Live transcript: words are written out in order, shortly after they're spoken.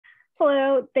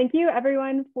Hello, thank you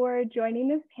everyone for joining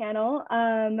this panel.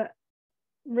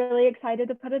 Really excited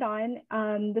to put it on.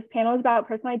 This panel is about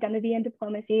personal identity and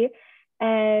diplomacy.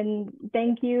 And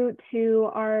thank you to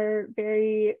our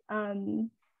very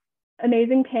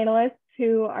amazing panelists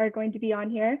who are going to be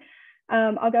on here.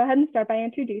 I'll go ahead and start by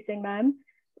introducing them.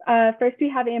 First,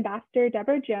 we have Ambassador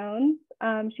Deborah Jones.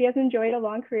 She has enjoyed a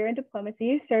long career in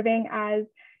diplomacy, serving as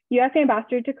U.S.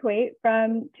 Ambassador to Kuwait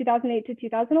from 2008 to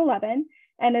 2011,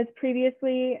 and is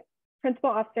previously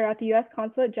Principal Officer at the U.S.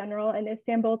 Consulate General in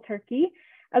Istanbul, Turkey,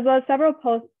 as well as several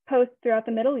posts throughout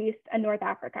the Middle East and North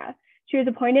Africa. She was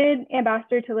appointed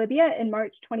Ambassador to Libya in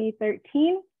March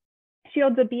 2013. She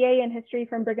holds a BA in History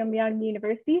from Brigham Young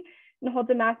University and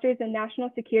holds a Master's in National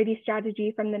Security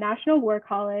Strategy from the National War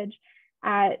College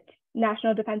at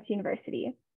National Defense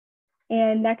University.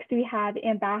 And next we have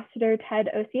Ambassador Ted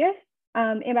Osius.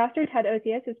 Ambassador Ted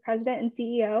Osius is President and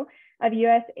CEO of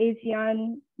U.S.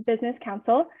 ASEAN Business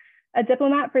Council. A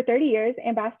diplomat for 30 years,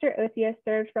 Ambassador Osius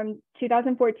served from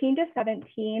 2014 to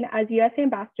 17 as U.S.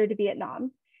 Ambassador to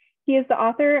Vietnam. He is the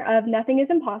author of Nothing is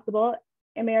Impossible,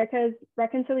 America's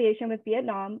Reconciliation with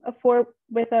Vietnam,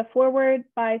 with a foreword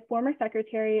by former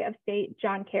Secretary of State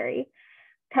John Kerry,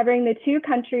 covering the two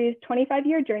countries'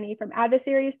 25-year journey from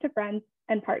adversaries to friends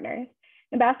and partners.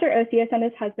 Ambassador Osius and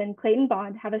his husband, Clayton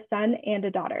Bond, have a son and a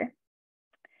daughter.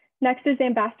 Next is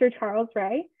Ambassador Charles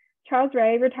Ray. Charles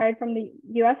Ray retired from the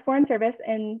U.S. Foreign Service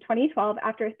in 2012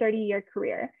 after a 30-year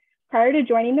career. Prior to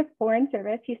joining the Foreign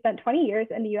Service, he spent 20 years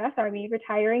in the U.S. Army,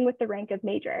 retiring with the rank of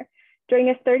Major. During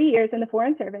his 30 years in the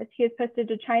Foreign Service, he has posted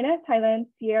to China, Thailand,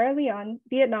 Sierra Leone,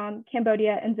 Vietnam,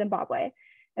 Cambodia, and Zimbabwe,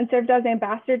 and served as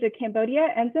ambassador to Cambodia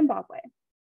and Zimbabwe.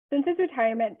 Since his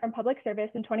retirement from public service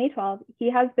in 2012, he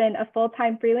has been a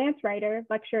full-time freelance writer,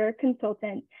 lecturer,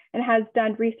 consultant, and has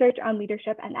done research on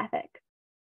leadership and ethics.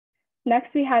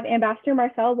 Next, we have Ambassador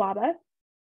Marcelle Wahba.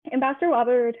 Ambassador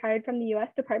Wahba retired from the U.S.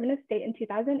 Department of State in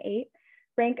 2008,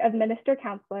 rank of Minister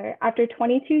Counselor, after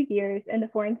 22 years in the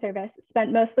Foreign Service,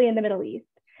 spent mostly in the Middle East.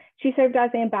 She served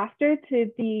as ambassador to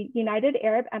the United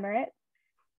Arab Emirates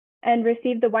and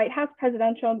received the White House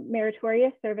Presidential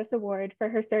Meritorious Service Award for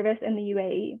her service in the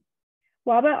UAE.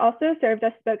 Wahba also served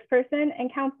as spokesperson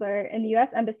and counselor in the U.S.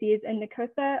 embassies in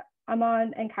Nicosia,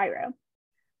 Amman, and Cairo.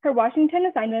 Her Washington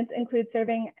assignments include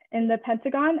serving in the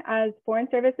Pentagon as Foreign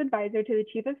Service Advisor to the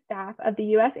Chief of Staff of the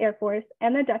U.S. Air Force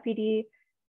and the Deputy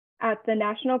at the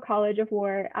National College of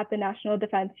War at the National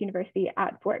Defense University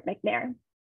at Fort McNair.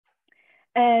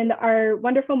 And our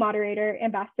wonderful moderator,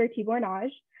 Ambassador Tibor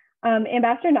Nagy.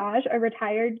 Ambassador Nagy, a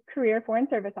retired career Foreign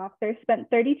Service officer, spent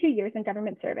 32 years in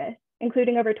government service,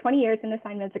 including over 20 years in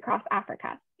assignments across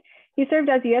Africa. He served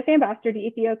as U.S. Ambassador to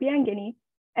Ethiopia and Guinea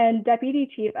and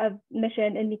Deputy Chief of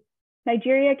Mission in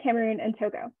Nigeria, Cameroon, and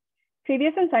Togo.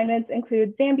 Previous assignments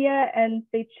include Zambia and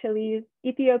Seychelles,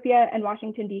 Ethiopia, and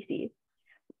Washington, D.C.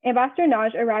 Ambassador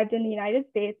Nagy arrived in the United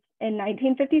States in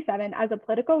 1957 as a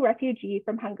political refugee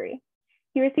from Hungary.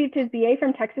 He received his BA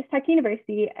from Texas Tech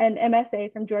University and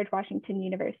MSA from George Washington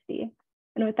University.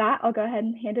 And with that, I'll go ahead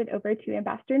and hand it over to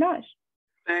Ambassador Nagy.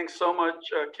 Thanks so much,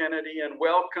 Kennedy, and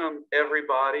welcome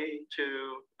everybody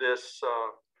to this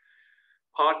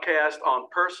podcast on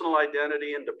personal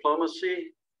identity and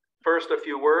diplomacy. First, a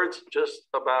few words just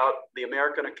about the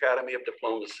American Academy of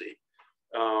Diplomacy.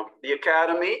 The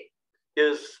Academy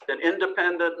is an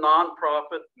independent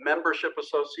nonprofit membership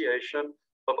association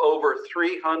of over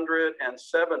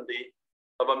 370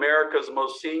 of America's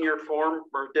most senior former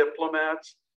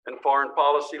diplomats and foreign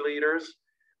policy leaders.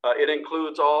 It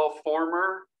includes all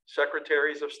former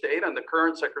secretaries of state, and the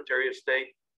current Secretary of State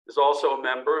is also a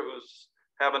member who's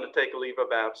having to take a leave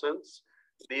of absence.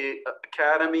 The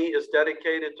Academy is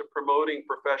dedicated to promoting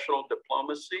professional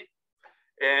diplomacy.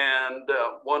 And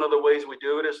one of the ways we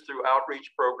do it is through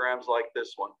outreach programs like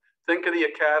this one. Think of the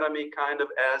Academy kind of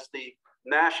as the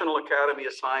National Academy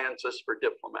of Sciences for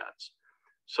diplomats.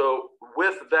 So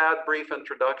with that brief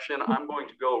introduction, I'm going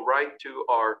to go right to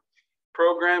our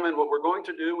program. And what we're going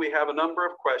to do, we have a number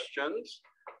of questions,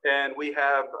 and we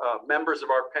have members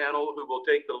of our panel who will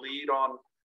take the lead on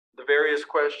the various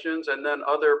questions, and then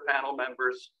other panel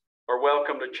members are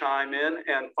welcome to chime in.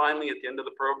 And finally, at the end of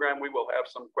the program, we will have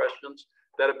some questions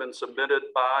that have been submitted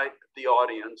by the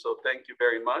audience. So thank you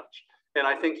very much. And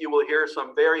I think you will hear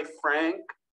some very frank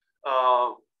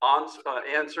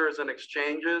answers and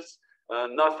exchanges,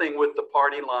 nothing with the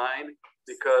party line,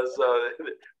 because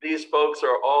these folks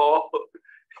are all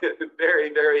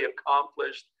very, very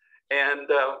accomplished. And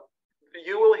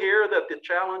you will hear that the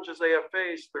challenges they have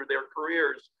faced through their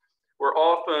careers were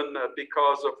often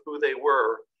because of who they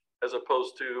were, as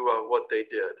opposed to what they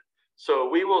did. So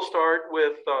we will start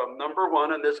with number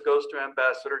one, and this goes to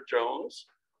Ambassador Jones.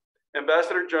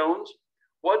 Ambassador Jones,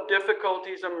 what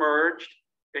difficulties emerged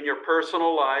in your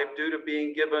personal life due to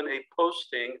being given a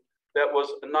posting that was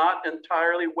not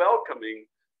entirely welcoming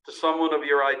to someone of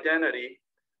your identity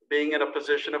being in a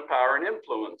position of power and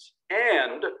influence?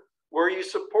 And were you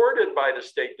supported by the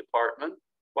State Department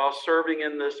while serving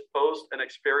in this post and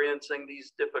experiencing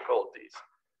these difficulties?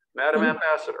 Madam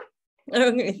Ambassador.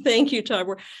 Okay, thank you,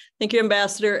 Tibor. Thank you,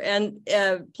 Ambassador, and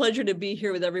pleasure to be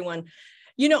here with everyone.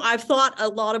 You know, I've thought a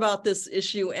lot about this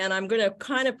issue, and I'm going to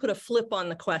kind of put a flip on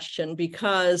the question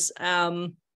because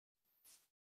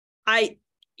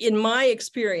in my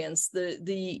experience,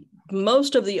 the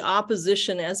most of the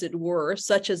opposition, as it were,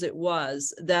 such as it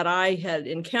was, that I had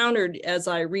encountered as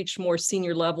I reached more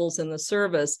senior levels in the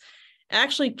service,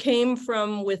 actually came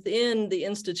from within the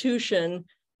institution,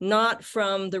 not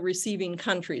from the receiving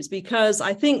countries, because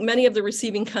I think many of the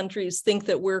receiving countries think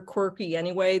that we're quirky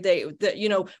anyway.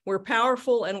 We're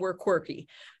powerful and we're quirky.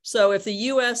 So if the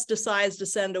US decides to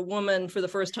send a woman for the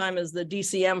first time as the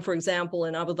DCM, for example,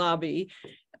 in Abu Dhabi,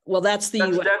 well, that's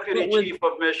US. Deputy Chief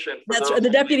of Mission. That's the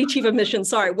Deputy Chief of Mission,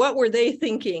 sorry. What were they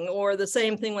thinking? Or the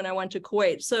same thing when I went to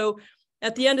Kuwait. So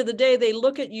at the end of the day, they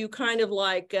look at you kind of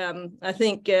like, I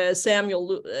think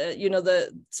Samuel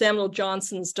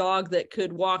Johnson's dog that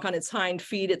could walk on its hind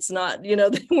feet. It's not,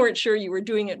 they weren't sure you were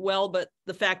doing it well, but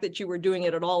the fact that you were doing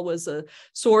it at all was a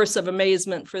source of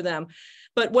amazement for them.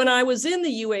 But when I was in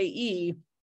the UAE,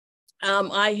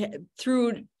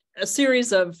 through a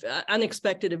series of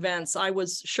unexpected events, I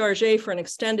was chargé for an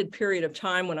extended period of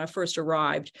time when I first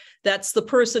arrived. That's the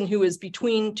person who is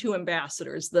between two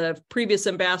ambassadors. The previous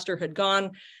ambassador had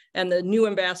gone and the new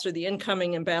ambassador, the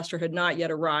incoming ambassador, had not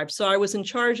yet arrived. So I was in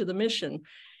charge of the mission.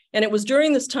 And it was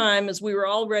during this time, as we were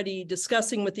already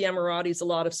discussing with the Emiratis a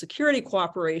lot of security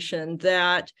cooperation,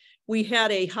 that we had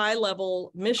a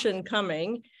high-level mission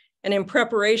coming. And in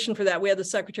preparation for that, we had the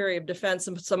Secretary of Defense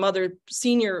and some other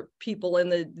senior people in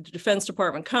the Defense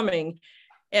Department coming.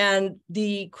 And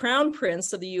the Crown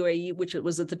Prince of the UAE, which it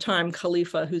was at the time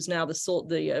Khalifa, who's now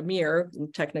the Emir,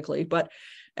 technically, but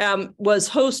was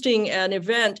hosting an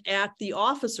event at the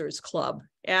Officers Club.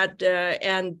 And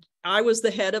I was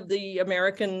the head of the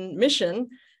American mission,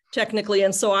 technically.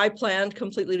 And so I planned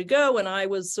completely to go. And I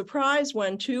was surprised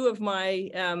when two of my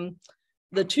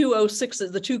the 206s,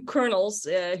 the two colonels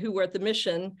who were at the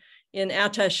mission in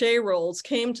attaché roles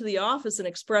came to the office and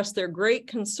expressed their great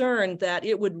concern that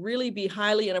it would really be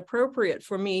highly inappropriate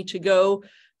for me to go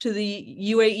to the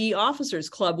UAE Officers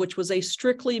Club, which was a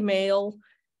strictly male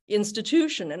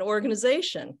institution, an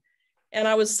organization. And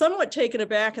I was somewhat taken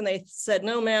aback, and they said,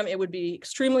 no, ma'am, it would be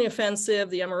extremely offensive.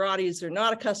 The Emiratis are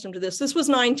not accustomed to this. This was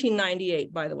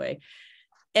 1998, by the way.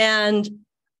 And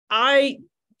I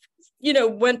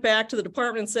went back to the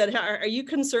department and said, are you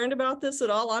concerned about this at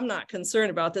all? I'm not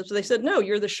concerned about this. So they said, no,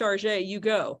 you're the chargé, you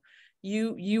go.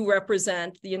 You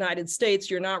represent the United States,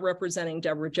 you're not representing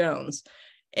Deborah Jones.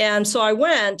 And so I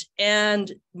went,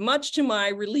 and much to my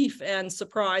relief and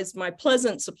surprise, my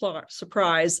pleasant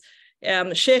surprise,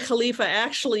 Sheikh Khalifa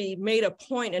actually made a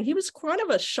point, and he was kind of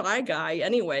a shy guy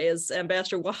anyway, as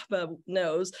Ambassador Wahba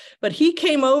knows, but he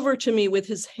came over to me with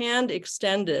his hand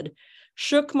extended,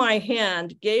 shook my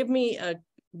hand, gave me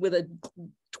with a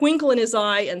twinkle in his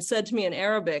eye, and said to me in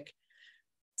Arabic,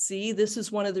 see, this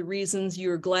is one of the reasons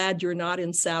you're glad you're not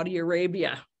in Saudi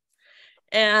Arabia.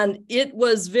 And it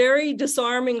was very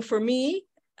disarming for me,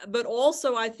 but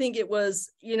also I think it was,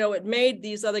 it made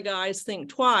these other guys think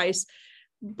twice.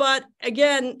 But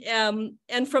again,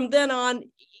 and from then on,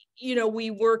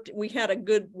 we had a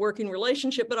good working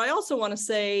relationship, but I also want to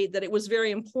say that it was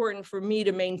very important for me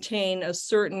to maintain a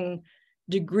certain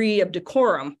degree of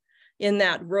decorum in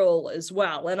that role as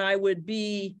well. And I would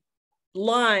be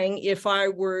lying if I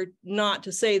were not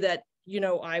to say that,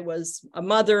 I was a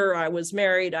mother, I was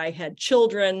married, I had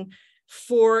children.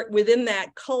 Within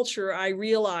that culture, I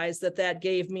realized that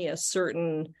gave me a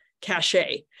certain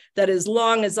cachet, that as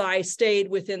long as I stayed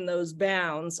within those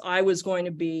bounds, I was going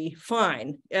to be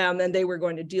fine. And they were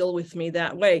going to deal with me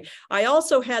that way. I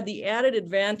also had the added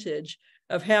advantage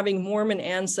of having Mormon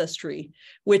ancestry,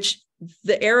 which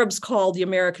the Arabs called the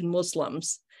American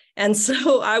Muslims. And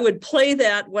so I would play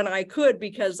that when I could,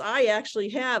 because I actually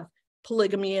have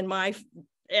polygamy in my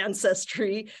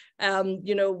ancestry,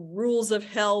 rules of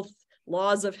health,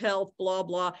 laws of health, blah,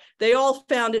 blah. They all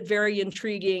found it very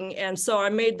intriguing. And so I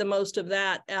made the most of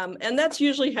that. And that's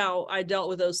usually how I dealt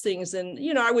with those things. And,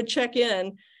 I would check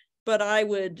in, but I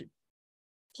would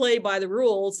play by the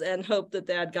rules and hope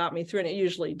that got me through. And it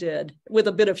usually did, with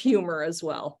a bit of humor as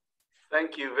well.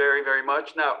 Thank you very, very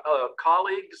much. Now,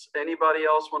 colleagues, anybody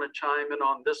else want to chime in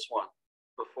on this one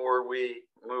before we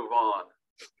move on?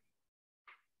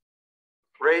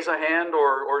 Raise a hand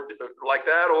or like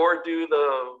that, or do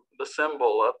the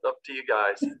symbol. Up to you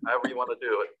guys, however you want to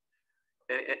do it.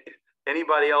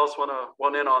 Anybody else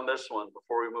want in on this one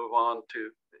before we move on to?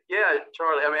 Yeah,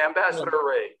 Charlie. I mean, Ambassador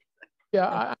Ray.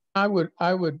 Yeah, I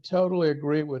would totally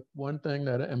agree with one thing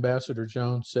that Ambassador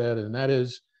Jones said, and that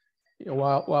is, you know,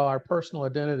 while our personal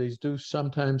identities do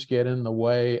sometimes get in the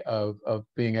way of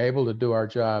being able to do our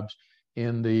jobs,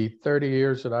 in the 30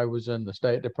 years that I was in the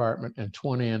State Department and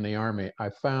 20 in the Army, I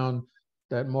found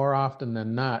that more often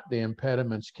than not, the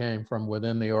impediments came from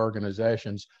within the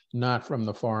organizations, not from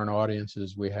the foreign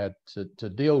audiences we had to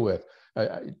deal with.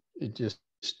 An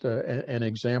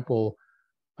example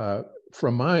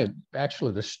from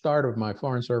actually the start of my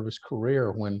Foreign Service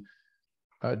career, when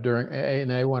during in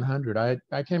A100,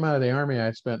 I came out of the Army. I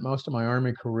had spent most of my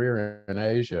Army career in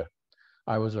Asia.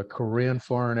 I was a Korean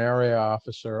Foreign Area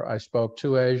Officer. I spoke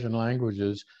 2 Asian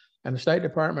languages, and the State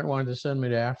Department wanted to send me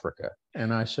to Africa.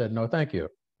 And I said, no, thank you.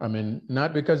 I mean,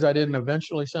 not because I didn't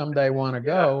eventually someday want to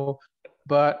go,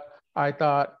 but I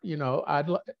thought, you know,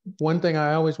 one thing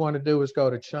I always wanted to do was go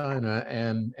to China,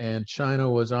 and China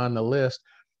was on the list.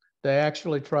 They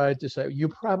actually tried to say, you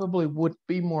probably would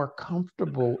be more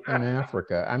comfortable in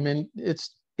Africa. I mean,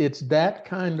 it's that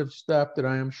kind of stuff that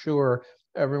I am sure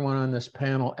everyone on this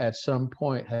panel at some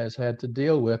point has had to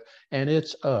deal with, and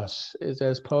it's us. It's,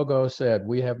 as Pogo said,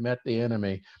 we have met the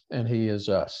enemy, and he is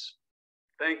us.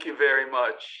 Thank you very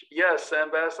much. Yes,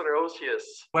 Ambassador Osius.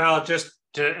 Well, just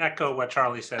to echo what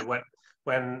Charlie said,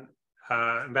 when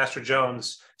Ambassador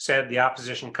Jones said the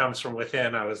opposition comes from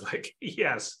within, I was like,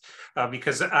 yes,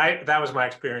 because that was my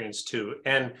experience too.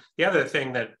 And the other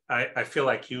thing that I feel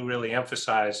like you really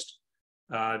emphasized,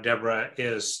 Deborah,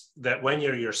 is that when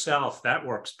you're yourself, that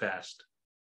works best.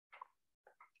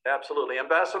 Absolutely.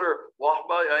 Ambassador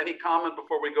Wahba, any comment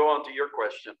before we go on to your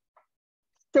question?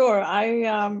 Sure.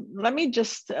 Let me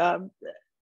just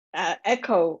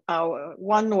echo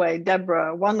one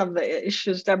of the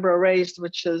issues Deborah raised,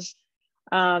 which is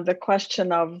the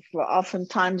question of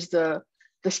oftentimes the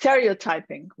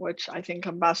stereotyping, which I think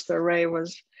Ambassador Ray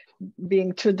was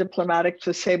being too diplomatic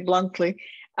to say bluntly,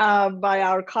 by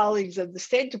our colleagues at the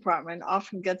State Department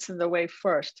often gets in the way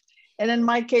first. And in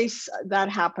my case, that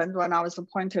happened when I was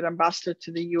appointed ambassador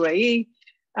to the UAE.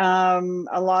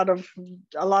 A lot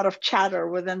of chatter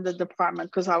within the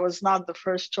department, because I was not the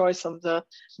first choice of the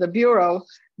bureau,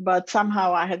 but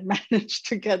somehow I had managed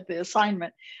to get the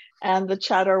assignment. And the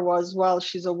chatter was, well,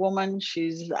 she's a woman,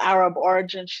 she's Arab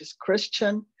origin, she's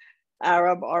Christian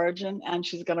Arab origin, and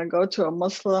she's going to go to a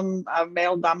Muslim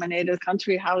male-dominated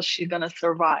country. How is she going to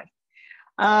survive?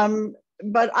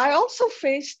 But I also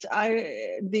faced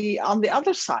on the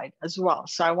other side as well.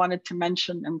 So I wanted to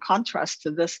mention, in contrast to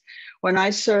this, when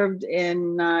I served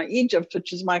in Egypt,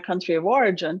 which is my country of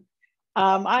origin,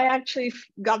 I actually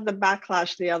got the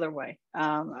backlash the other way.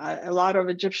 A lot of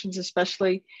Egyptians,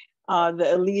 especially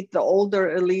the elite, the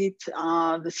older elite,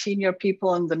 the senior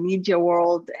people in the media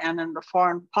world and in the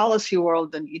foreign policy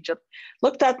world in Egypt,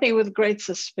 looked at me with great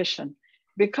suspicion.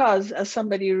 Because, as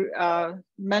somebody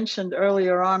mentioned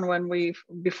earlier on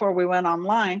before we went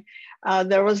online,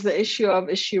 there was the issue of,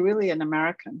 is she really an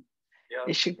American? Yeah.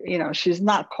 Is she, she's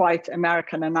not quite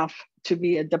American enough to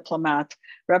be a diplomat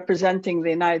representing the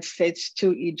United States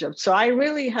to Egypt. So I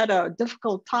really had a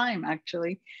difficult time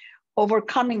actually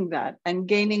overcoming that and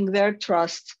gaining their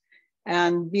trust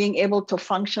and being able to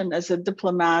function as a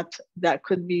diplomat that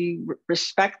could be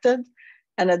respected,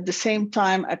 and at the same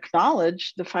time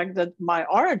acknowledge the fact that my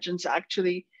origins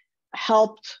actually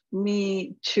helped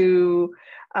me to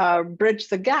bridge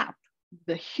the gap,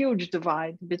 the huge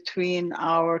divide between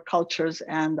our cultures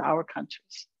and our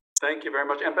countries. Thank you very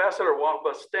much. Ambassador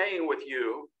Wahba, staying with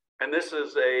you, and this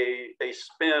is a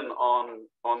spin on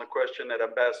the question that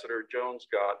Ambassador Jones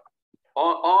got.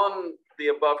 On the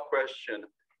above question,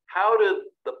 how did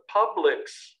the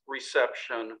public's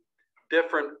reception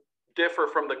differ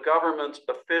from the government's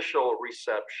official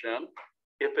reception,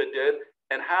 if it did,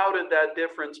 and how did that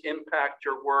difference impact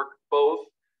your work, both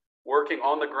working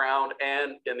on the ground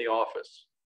and in the office?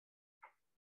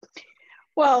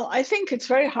 Well, I think it's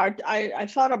very hard. I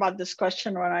thought about this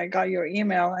question when I got your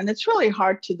email, and it's really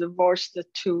hard to divorce the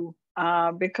two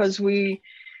because we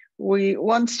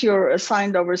once you're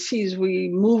assigned overseas, we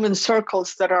move in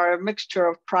circles that are a mixture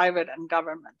of private and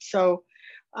government. So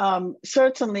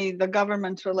certainly the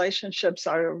government relationships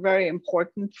are very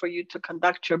important for you to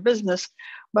conduct your business,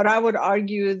 but I would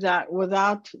argue that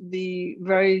without the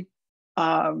very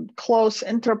close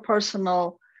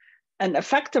interpersonal and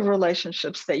effective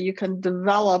relationships that you can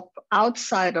develop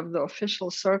outside of the official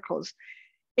circles,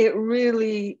 it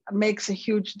really makes a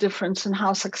huge difference in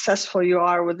how successful you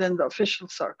are within the official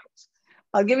circles.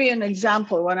 I'll give you an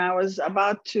example. When I was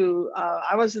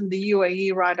I was in the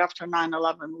UAE right after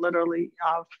 9/11, literally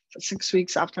 6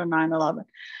 weeks after 9/11.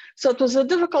 So it was a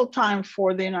difficult time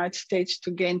for the United States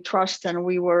to gain trust, and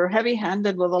we were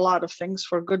heavy-handed with a lot of things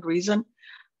for good reason.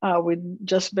 We'd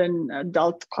just been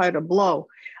dealt quite a blow.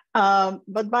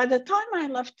 But by the time I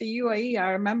left the UAE,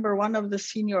 I remember one of the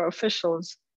senior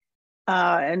officials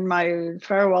in my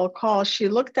farewell call, she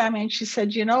looked at me and she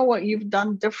said, you know what you've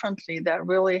done differently that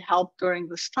really helped during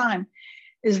this time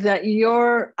is that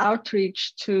your outreach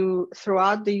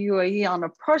throughout the UAE on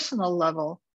a personal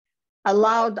level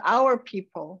allowed our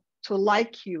people to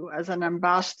like you as an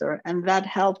ambassador, and that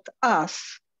helped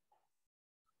us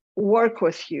work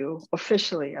with you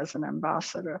officially as an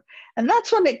ambassador. And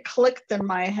that's when it clicked in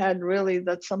my head, really,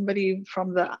 that somebody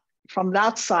from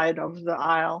that side of the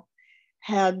aisle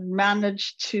had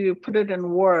managed to put it in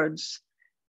words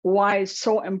why it's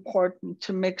so important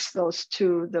to mix those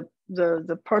two,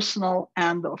 the personal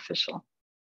and the official.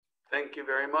 Thank you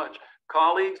very much.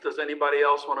 Colleagues, does anybody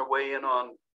else want to weigh in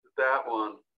on that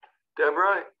one?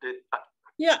 Deborah?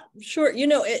 Yeah, sure. You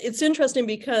know, it's interesting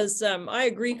because I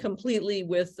agree completely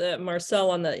with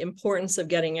Marcelle on the importance of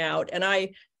getting out. And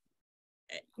I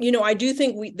do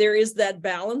think there is that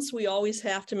balance we always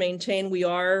have to maintain. We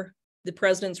are the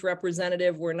president's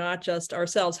representative. We're not just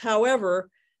ourselves. However,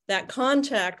 that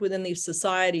contact within these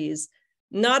societies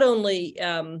not only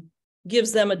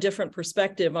gives them a different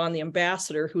perspective on the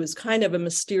ambassador, who is kind of a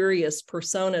mysterious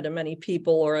persona to many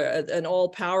people, or an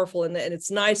all-powerful, and it's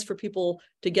nice for people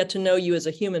to get to know you as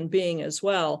a human being as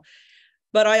well.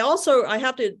 But I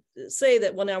have to say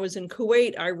that when I was in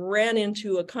Kuwait, I ran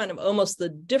into a kind of almost the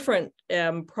different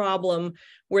problem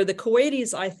where the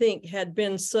Kuwaitis, I think, had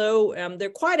been so, they're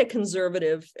quite a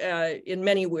conservative in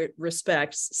many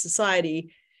respects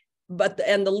society,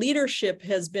 and the leadership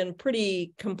has been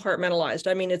pretty compartmentalized.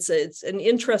 I mean, it's an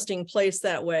interesting place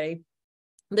that way.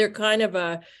 They're kind of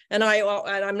and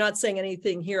I'm not saying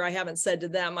anything here I haven't said to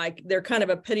them. They're kind of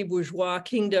a petty bourgeois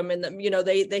kingdom, and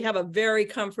they have a very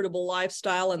comfortable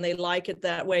lifestyle, and they like it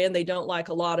that way, and they don't like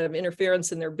a lot of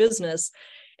interference in their business.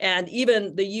 And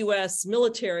even the U.S.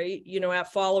 military,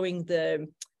 following the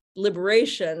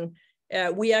liberation,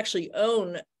 we actually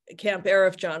own Camp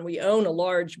Arifjan. We own a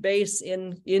large base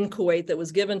in Kuwait that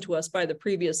was given to us by the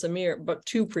previous emir, but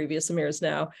two previous emirs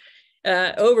now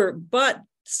but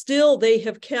still, they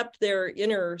have kept their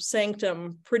inner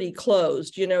sanctum pretty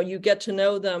closed. You get to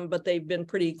know them, but they've been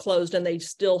pretty closed, and they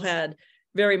still had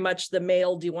very much the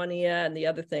male diwania and the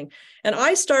other thing. And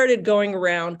I started going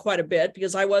around quite a bit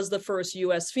because I was the first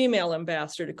U.S. female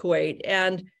ambassador to Kuwait.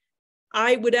 And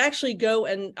I would actually go,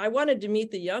 and I wanted to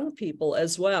meet the young people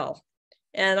as well.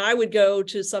 And I would go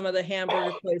to some of the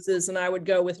hamburger places, and I would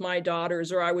go with my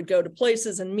daughters, or I would go to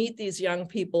places and meet these young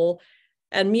people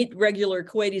and meet regular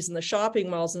Kuwaitis in the shopping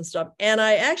malls and stuff. And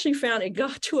I actually found it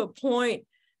got to a point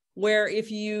where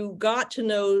if you got to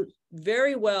know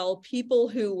very well people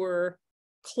who were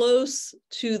close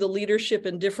to the leadership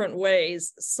in different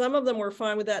ways, some of them were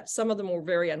fine with that. Some of them were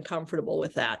very uncomfortable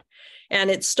with that. And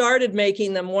it started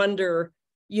making them wonder,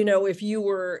 if you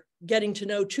were getting to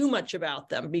know too much about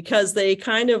them, because they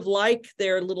kind of like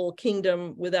their little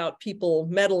kingdom without people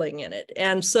meddling in it.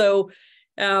 And so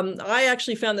I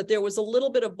actually found that there was a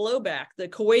little bit of blowback. The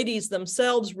Kuwaitis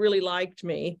themselves really liked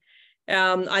me.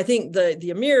 I think the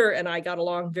emir and I got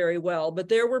along very well, but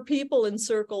there were people in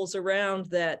circles around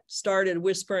that started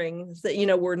whispering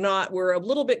that, we're a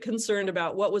little bit concerned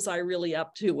about what was I really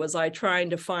up to? Was I trying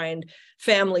to find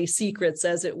family secrets,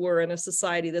 as it were, in a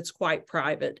society that's quite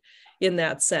private in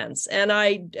that sense? And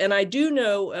I do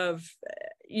know of,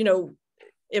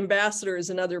 ambassadors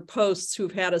and other posts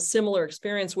who've had a similar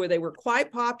experience where they were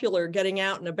quite popular getting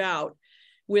out and about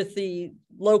with the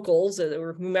locals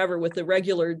or whomever, with the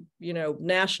regular,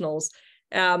 nationals.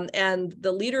 And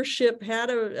the leadership had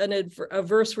an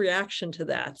adverse reaction to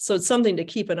that. So it's something to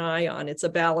keep an eye on. It's a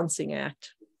balancing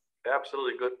act.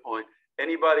 Absolutely, good point.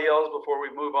 Anybody else before we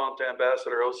move on to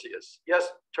Ambassador Osius? Yes,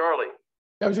 Charlie.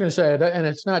 I was going to say, and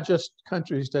it's not just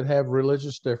countries that have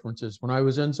religious differences. When I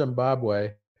was in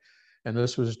Zimbabwe, and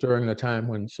this was during the time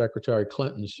when Secretary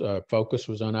Clinton's focus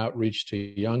was on outreach to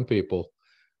young people.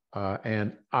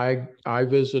 And I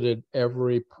visited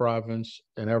every province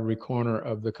and every corner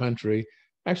of the country.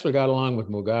 Actually got along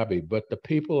with Mugabe, but the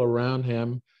people around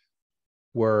him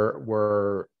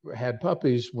had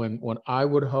puppies when I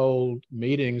would hold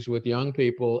meetings with young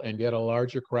people and get a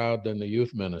larger crowd than the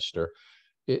youth minister.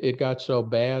 It got so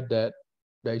bad that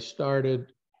they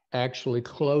started actually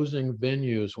closing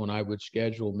venues when I would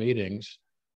schedule meetings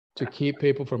to keep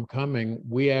people from coming.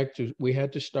 We had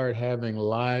to start having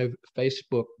live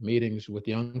Facebook meetings with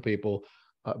young people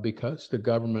because the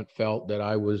government felt that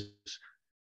I was,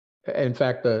 in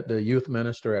fact, the youth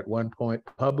minister at one point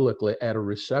publicly at a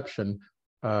reception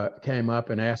came up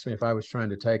and asked me if I was trying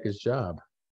to take his job.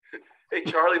 Hey,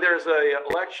 Charlie, there's an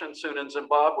election soon in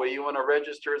Zimbabwe. You want to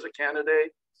register as a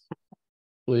candidate?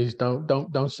 Please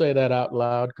don't say that out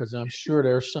loud, because I'm sure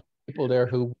there's some people there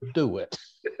who would do it.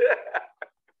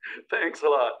 Thanks a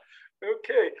lot.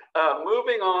 Okay,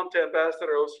 moving on to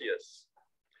Ambassador Osius.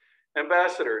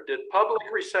 Ambassador, did public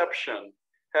reception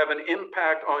have an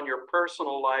impact on your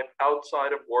personal life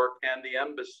outside of work and the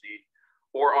embassy,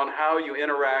 or on how you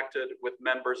interacted with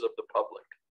members of the public?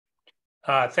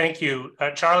 Thank you.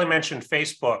 Charlie mentioned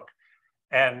Facebook,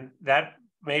 and that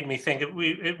made me think.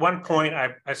 At one point,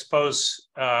 I suppose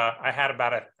I had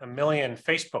about a million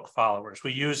Facebook followers.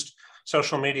 We used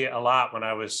social media a lot when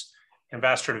I was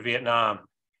ambassador to Vietnam.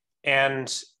 And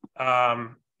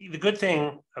one of the good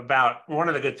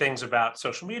things about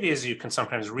social media is you can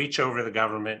sometimes reach over the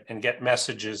government and get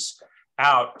messages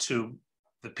out to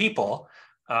the people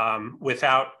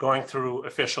without going through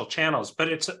official channels. But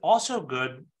it's also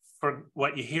good for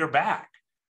what you hear back.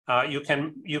 You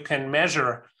can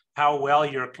measure how well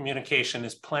your communication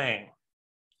is playing.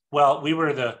 Well, we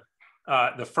were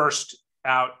the first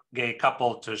out gay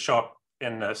couple to show up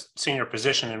in a senior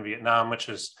position in Vietnam, which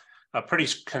is a pretty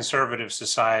conservative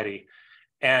society.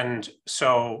 And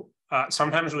so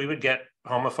sometimes we would get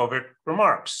homophobic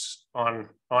remarks on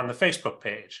the Facebook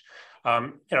page.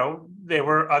 They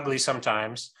were ugly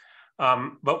sometimes,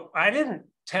 but I didn't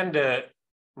tend to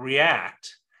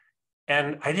react,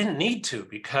 and I didn't need to,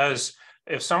 because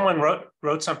if someone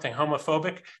wrote something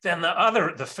homophobic, then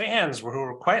the fans who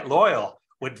were quite loyal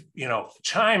would,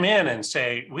 chime in and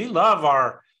say, "We love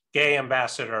our gay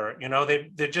ambassador."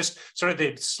 They just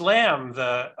they'd slam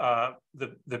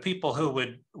the people who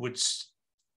would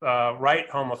write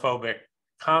homophobic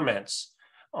comments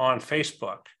on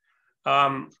Facebook.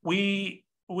 We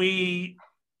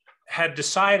had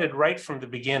decided right from the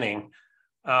beginning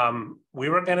we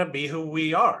were going to be who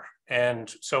we are, and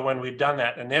so when we'd done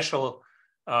that initial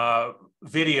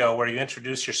video where you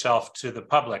introduce yourself to the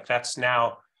public, that's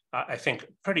now I think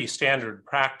pretty standard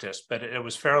practice, but it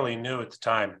was fairly new at the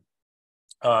time.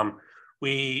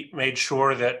 We made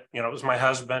sure that, it was my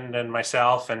husband and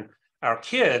myself and our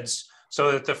kids,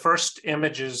 so that the first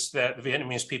images that the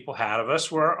Vietnamese people had of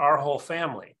us were our whole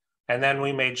family. And then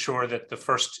we made sure that the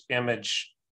first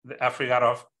image after we got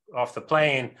off the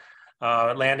plane,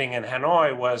 landing in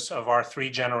Hanoi, was of our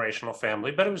 3-generational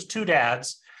family, but it was 2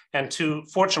 dads and 2,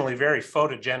 fortunately, very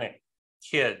photogenic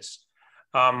kids.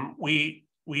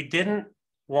 We didn't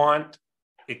want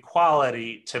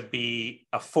equality to be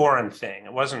a foreign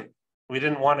thing. We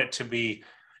didn't want it to be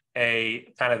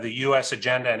a kind of the US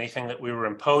agenda, anything that we were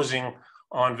imposing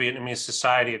on Vietnamese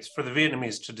society. It's for the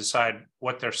Vietnamese to decide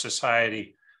what their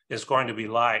society is going to be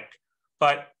like.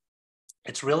 But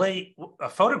a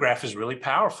photograph is really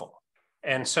powerful.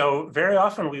 And so very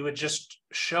often we would just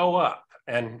show up.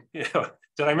 And,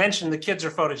 did I mention the kids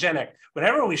are photogenic?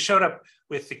 Whenever we showed up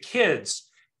with the kids,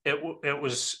 it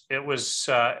was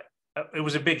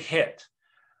a big hit.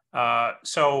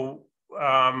 So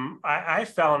I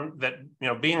found that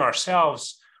being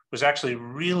ourselves was actually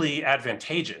really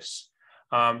advantageous,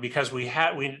 because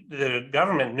the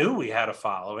government knew we had a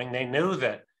following. They knew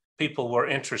that people were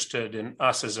interested in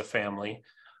us as a family,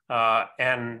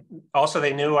 and also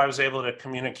they knew I was able to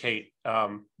communicate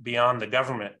beyond the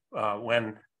government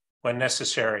when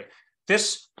necessary.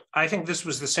 I think this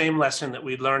was the same lesson that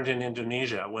we'd learned in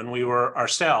Indonesia when we were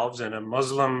ourselves in a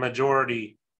Muslim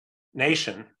majority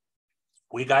nation.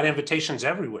 We got invitations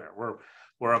everywhere.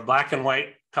 We're a black and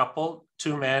white couple,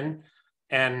 2 men,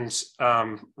 and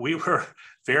we were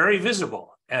very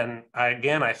visible. And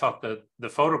I thought that the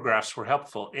photographs were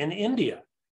helpful. In India,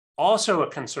 also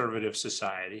a conservative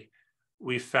society,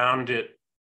 we found it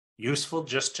useful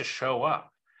just to show up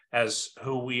as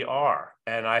who we are.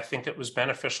 And I think it was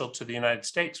beneficial to the United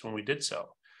States when we did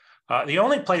so. The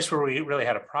only place where we really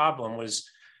had a problem was,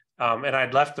 and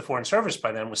I'd left the Foreign Service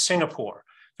by then, was Singapore.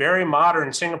 Very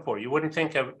modern Singapore. You wouldn't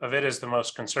think of it as the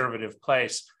most conservative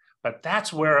place, but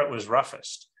that's where it was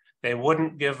roughest. They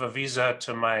wouldn't give a visa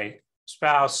to my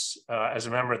spouse as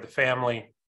a member of the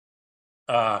family.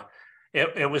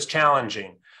 It was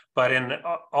challenging. But in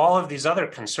all of these other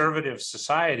conservative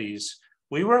societies,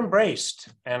 we were embraced.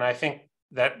 And I think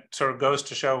that sort of goes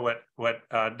to show what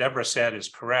Deborah said is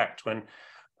correct.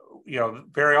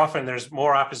 very often there's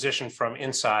more opposition from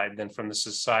inside than from the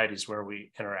societies where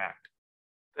we interact.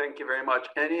 Thank you very much.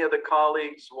 Any of the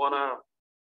colleagues want to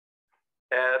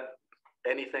add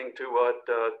anything to what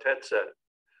Ted said?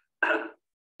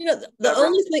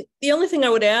 The only thing I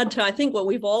would add to, I think, what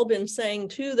we've all been saying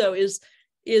too, though, is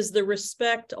the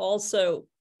respect also,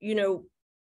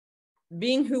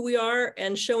 being who we are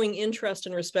and showing interest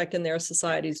and respect in their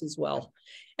societies as well.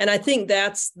 And I think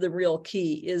that's the real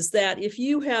key, is that if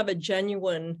you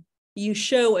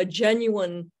show a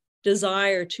genuine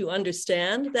desire to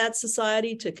understand that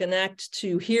society, to connect,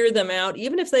 to hear them out,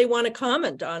 even if they want to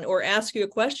comment on or ask you a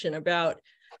question about,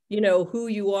 who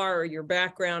you are or your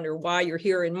background or why you're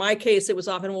here. In my case, it was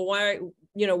often, well,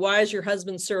 why is your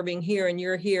husband serving here and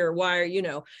you're here? Why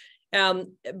are,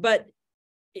 but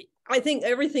I think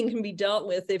everything can be dealt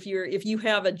with if you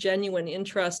have a genuine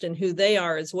interest in who they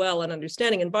are as well and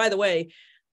understanding. And by the way,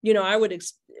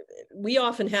 we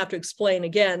often have to explain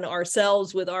again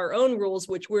ourselves with our own rules,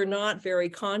 which we're not very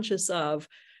conscious of.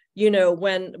 When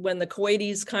the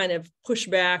Kuwaitis kind of push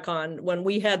back on, when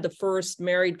we had the first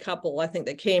married couple, I think,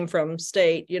 that came from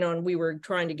state, and we were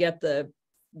trying to get the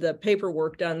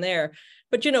paperwork done there.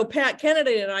 But, Pat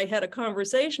Kennedy and I had a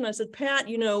conversation. I said, Pat,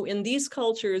 in these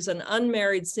cultures, an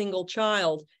unmarried single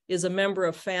child is a member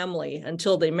of family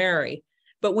until they marry,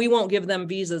 but we won't give them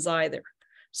visas either.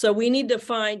 So we need to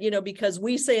find, because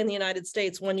we say in the United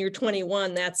States, when you're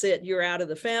 21, that's it, you're out of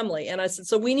the family. And I said,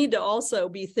 so we need to also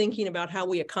be thinking about how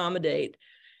we accommodate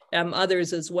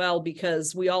others as well,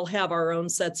 because we all have our own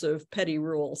sets of petty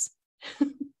rules.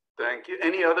 Thank you.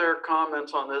 Any other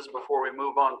comments on this before we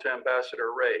move on to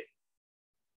Ambassador Ray?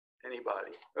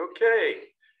 Anybody? Okay.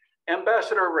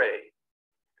 Ambassador Ray,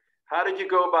 how did you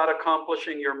go about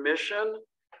accomplishing your mission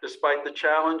despite the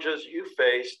challenges you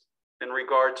faced in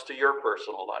regards to your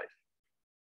personal life?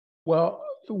 Well,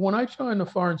 when I joined the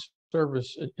Foreign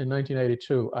Service in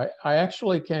 1982, I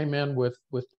actually came in with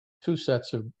two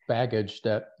sets of baggage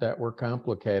that were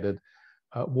complicated.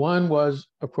 One was,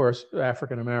 of course,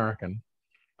 African American,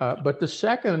 but the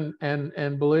second,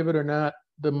 and believe it or not,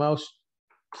 the most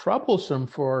troublesome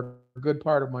for a good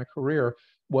part of my career,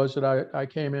 was that I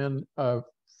came in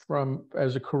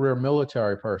as a career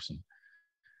military person,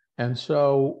 and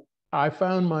so I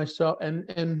found myself, and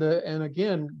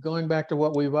again, going back to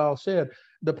what we've all said,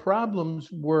 the problems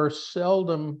were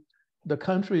seldom the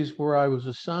countries where I was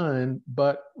assigned,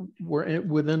 but were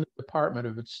within the department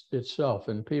of itself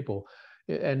and people.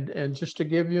 And just to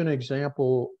give you an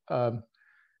example,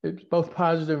 it's both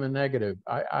positive and negative.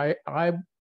 I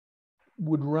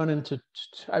would run into,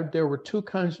 there were two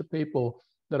kinds of people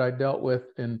that I dealt with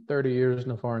in 30 years in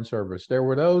the Foreign Service. There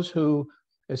were those who,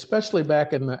 especially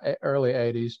back in the early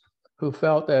 80s, who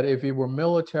felt that if you were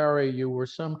military, you were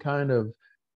some kind of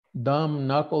dumb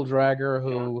knuckle dragger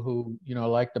who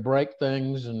liked to break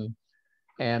things,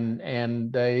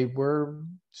 and they were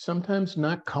sometimes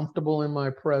not comfortable in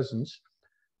my presence,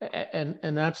 and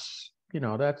that's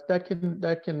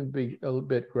that can be a little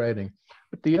bit grating.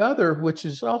 But the other, which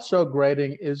is also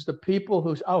grating, is the people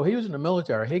who, he was in the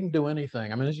military, he can do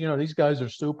anything. I mean, these guys are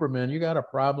supermen. You got a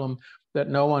problem that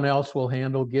no one else will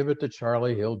handle, give it to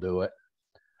Charlie, he'll do it.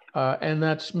 And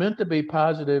that's meant to be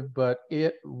positive, but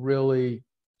it really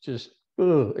just,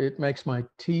 it makes my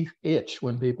teeth itch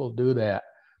when people do that.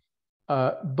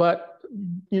 But,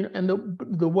 and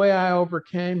the way I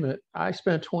overcame it, I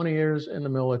spent 20 years in the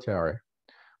military,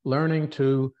 learning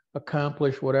to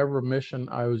accomplish whatever mission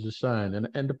I was assigned.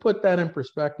 And to put that in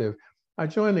perspective, I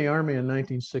joined the Army in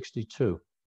 1962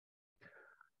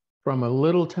 from a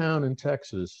little town in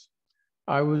Texas.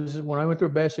 When I went through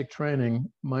basic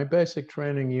training, my basic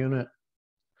training unit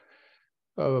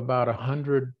of about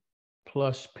 100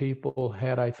 plus people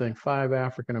had, I think, 5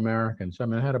 African Americans. I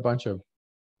mean, I had a bunch of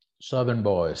Southern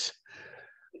boys.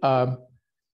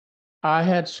 I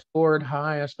had scored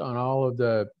highest on all of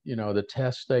the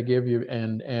tests they give you,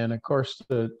 and of course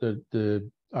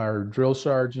our drill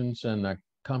sergeants and the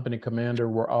company commander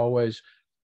were always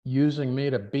using me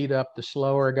to beat up the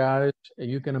slower guys.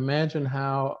 You can imagine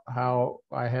how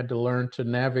I had to learn to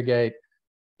navigate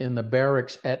in the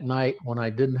barracks at night when I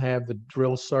didn't have the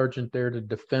drill sergeant there to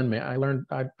defend me. I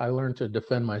learned to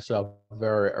defend myself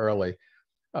very early,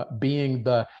 being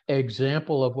the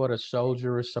example of what a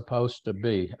soldier is supposed to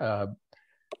be.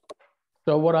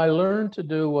 So what I learned to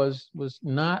do was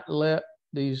not let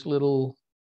these little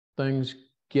things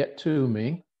get to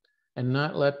me, and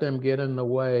not let them get in the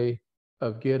way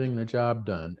of getting the job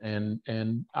done.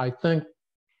 And I think,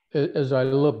 as I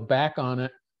look back on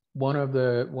it, one of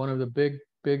the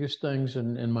biggest things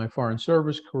in my Foreign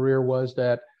Service career was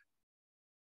that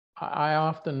I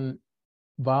often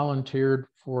volunteered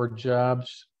for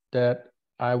jobs that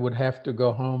I would have to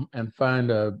go home and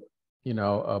find a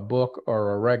book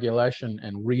or a regulation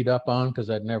and read up on because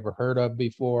I'd never heard of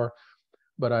before.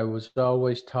 But I was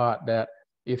always taught that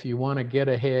if you want to get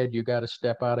ahead, you got to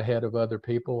step out ahead of other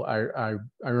people. I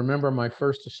remember my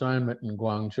first assignment in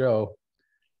Guangzhou.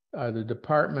 The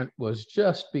department was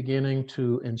just beginning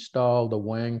to install the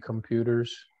Wang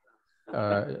computers.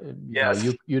 Yes.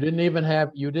 You didn't even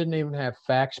have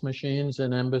fax machines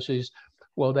in embassies.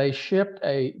 Well, they shipped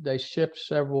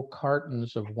several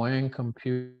cartons of Wang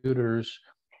computers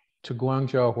to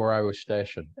Guangzhou where I was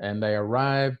stationed, and they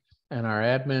arrived. And our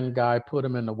admin guy put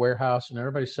them in the warehouse, and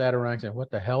everybody sat around saying, "What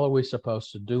the hell are we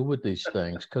supposed to do with these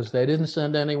things?" Because they didn't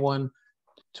send anyone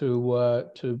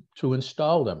to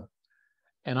install them.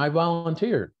 And I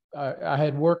volunteered. I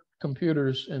had worked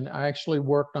computers, and I actually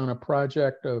worked on a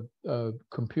project of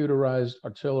computerized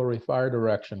artillery fire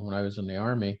direction when I was in the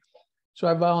Army. So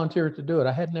I volunteered to do it.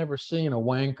 I had never seen a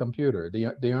Wang computer.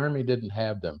 The Army didn't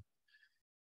have them.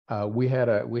 We had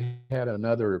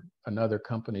another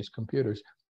company's computers.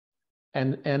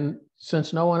 And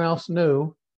since no one else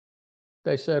knew,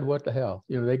 they said, "What the hell?"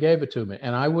 They gave it to me.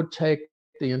 And I would take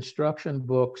the instruction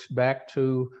books back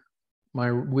to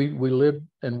we lived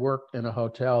and worked in a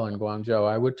hotel in Guangzhou.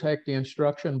 I would take the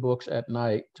instruction books at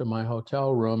night to my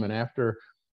hotel room, and after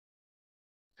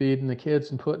feeding the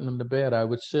kids and putting them to bed, I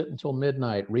would sit until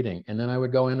midnight reading. And then I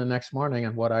would go in the next morning,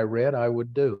 and what I read, I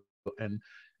would do. And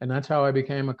that's how I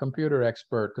became a computer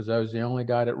expert, because I was the only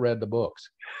guy that read the books.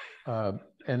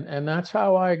 And that's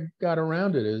how I got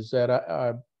around it, is that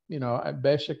I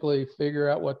basically figure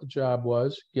out what the job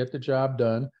was, get the job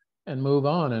done, and move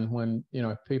on. And when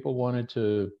people wanted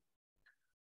to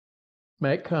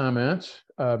make comments,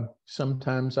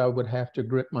 sometimes I would have to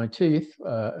grit my teeth,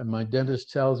 and my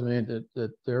dentist tells me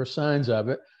that there are signs of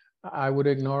it. I would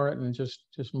ignore it and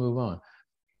just move on.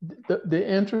 The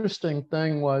interesting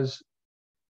thing was,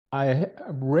 I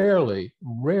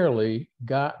rarely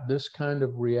got this kind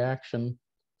of reaction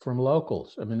from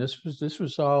locals. I mean, this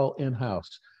was all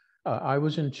in-house. I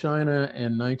was in China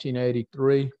in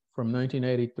 1983, from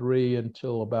 1983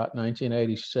 until about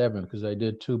 1987, because I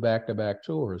did 2 back-to-back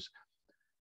tours.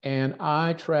 And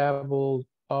I traveled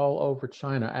all over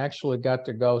China. I actually got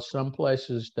to go some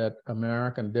places that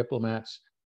American diplomats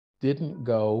didn't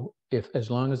go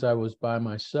as long as I was by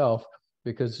myself,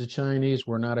 because the Chinese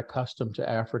were not accustomed to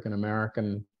African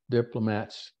American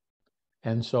diplomats.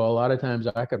 And so a lot of times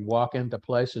I could walk into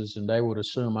places and they would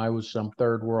assume I was some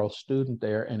third world student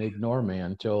there and ignore me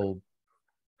until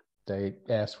they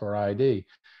asked for ID.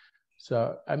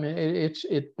 So, I mean,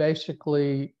 it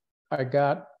basically, I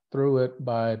got through it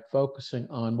by focusing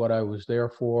on what I was there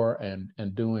for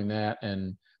and doing that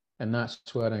and not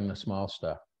sweating the small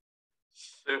stuff.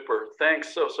 Super.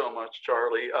 Thanks so much,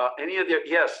 Charlie.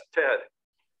 Yes, Ted.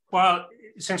 Well,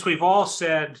 since we've all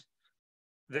said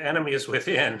the enemy is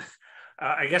within,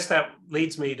 I guess that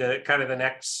leads me to kind of the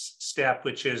next step,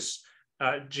 which is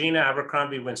Gina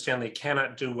Abercrombie Winstanley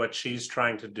cannot do what she's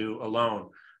trying to do alone.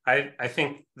 I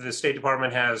think the State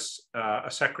Department has a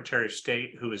Secretary of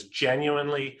State who is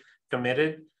genuinely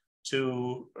committed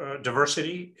to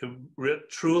diversity, who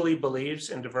truly believes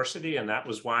in diversity, and that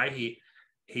was why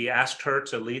he asked her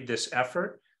to lead this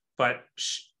effort. But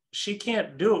she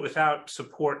can't do it without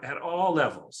support at all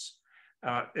levels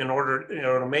in order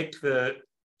to make the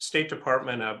State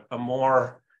Department a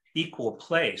more equal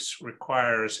place.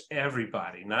 Requires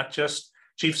everybody, not just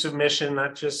chiefs of mission,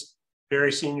 not just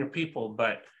very senior people,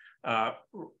 but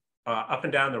up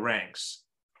and down the ranks.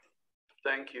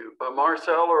 Thank you.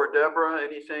 Marcelle or Deborah,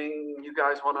 anything you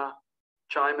guys want to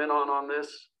chime in on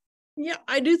this? Yeah,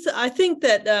 I do. I think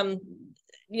that,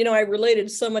 I related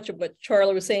so much of what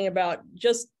Charlie was saying about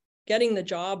just getting the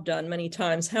job done many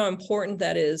times, how important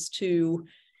that is to,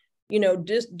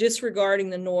 disregarding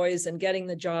the noise and getting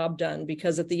the job done,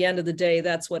 because at the end of the day,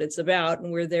 that's what it's about.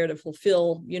 And we're there to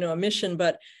fulfill, a mission.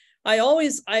 But I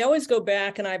always go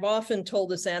back, and I've often told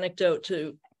this anecdote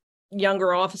to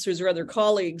younger officers or other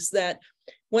colleagues, that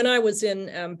when I was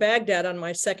in Baghdad on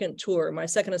my second tour, my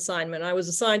second assignment, I was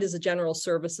assigned as a general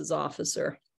services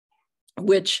officer,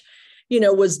 which,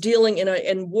 was dealing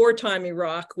in wartime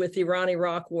Iraq with the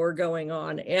Iran-Iraq war going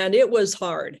on. And it was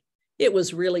hard. It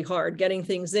was really hard getting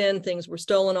things in. Things were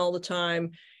stolen all the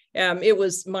time. It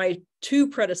was, my 2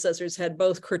 predecessors had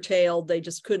both curtailed. They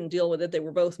just couldn't deal with it. They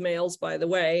were both males, by the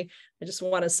way. I just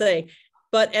want to say.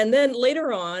 And then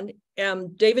later on,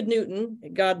 David Newton,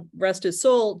 God rest his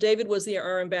soul, David was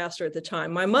our ambassador at the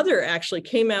time. My mother actually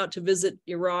came out to visit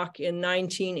Iraq in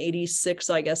 1986,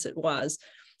 I guess it was.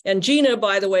 And Gina,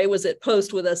 by the way, was at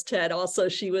Post with us, Ted. Also,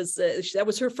 that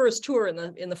was her first tour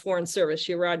in the Foreign Service.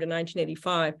 She arrived in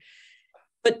 1985.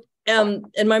 But and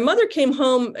my mother came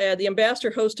home. The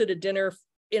ambassador hosted a dinner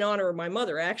in honor of my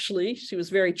mother. Actually, she was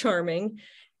very charming.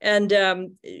 And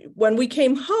when we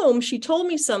came home, she told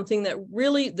me something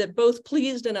that both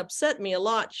pleased and upset me a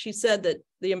lot. She said that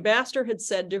the ambassador had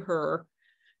said to her,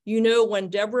 you know, when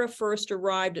Deborah first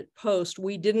arrived at Post,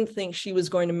 we didn't think she was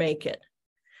going to make it,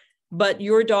 but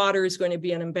your daughter is going to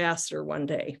be an ambassador one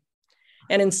day.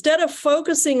 And instead of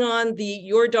focusing on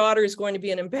your daughter is going to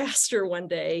be an ambassador one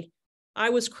day, I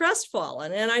was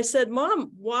crestfallen. And I said,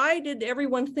 Mom, why did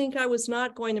everyone think I was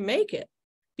not going to make it?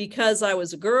 Because I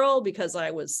was a girl, because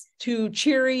I was too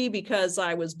cheery, because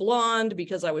I was blonde,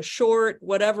 because I was short,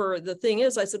 whatever the thing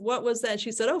is. I said, what was that? And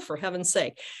she said, oh, for heaven's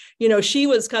sake. You know, she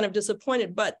was kind of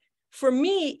disappointed. But for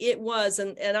me, it was,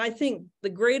 and I think the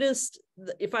greatest,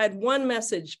 if I had one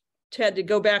message, Ted, to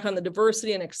go back on the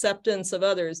diversity and acceptance of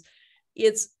others,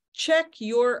 it's check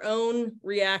your own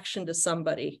reaction to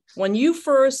somebody. When you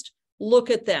first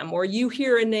look at them, or you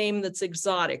hear a name that's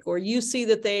exotic, or you see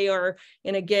that they are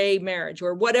in a gay marriage,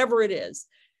 or whatever it is,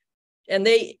 and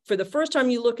for the first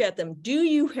time you look at them, do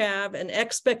you have an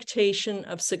expectation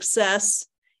of success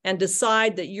and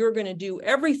decide that you're going to do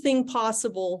everything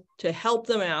possible to help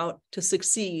them out to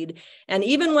succeed? And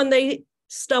even when they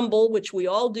stumble, which we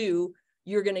all do,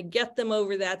 you're going to get them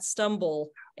over that stumble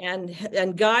and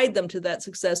guide them to that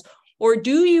success? Or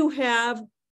do you have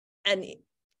an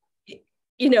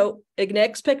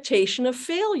expectation of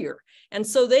failure? And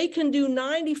so they can do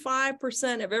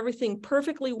 95% of everything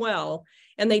perfectly well,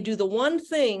 and they do the one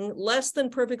thing less than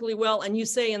perfectly well, and you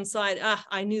say inside,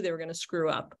 I knew they were going to screw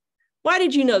up. Why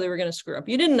did you know they were going to screw up?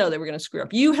 You didn't know they were going to screw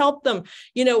up. You helped them.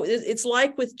 You know, it's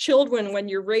like with children, when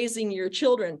you're raising your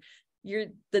children,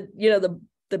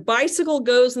 the bicycle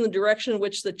goes in the direction in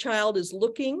which the child is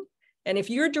looking. And if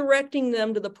you're directing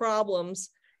them to the problems,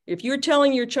 if you're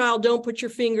telling your child, don't put your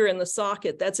finger in the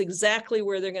socket, that's exactly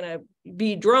where they're going to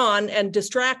be drawn and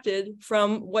distracted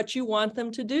from what you want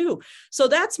them to do. So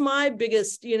that's my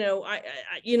biggest, and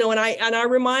I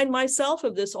remind myself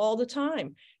of this all the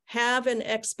time. Have an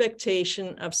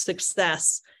expectation of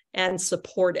success and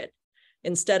support it,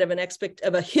 instead of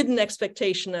a hidden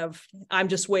expectation of, I'm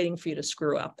just waiting for you to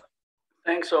screw up.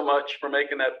 Thanks so much for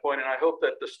making that point. And I hope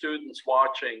that the students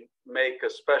watching make a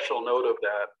special note of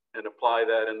that and apply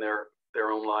that in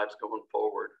their own lives going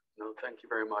forward. No, thank you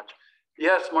very much.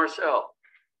 Yes, Marcelle.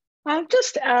 I'll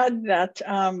just add that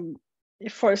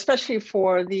especially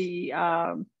for the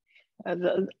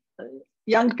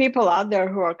young people out there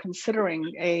who are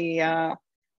considering a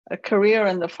career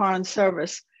in the Foreign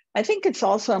Service, I think it's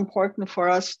also important for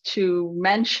us to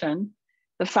mention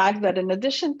the fact that in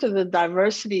addition to the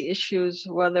diversity issues,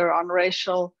 whether on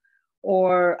racial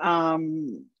or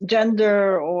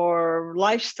gender or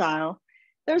lifestyle,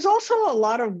 there's also a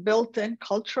lot of built-in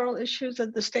cultural issues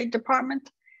at the State Department.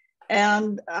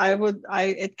 And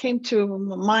it came to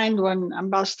mind when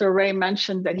Ambassador Ray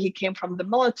mentioned that he came from the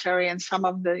military and some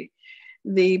of the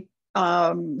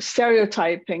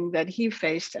stereotyping that he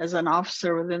faced as an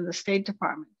officer within the State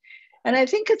Department. And I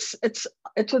think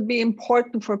it would be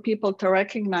important for people to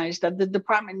recognize that the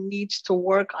department needs to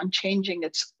work on changing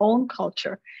its own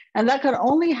culture. And that can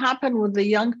only happen with the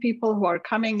young people who are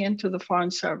coming into the Foreign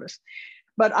Service.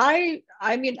 But I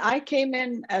came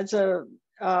in as a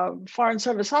Foreign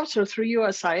Service officer through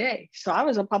USIA. So I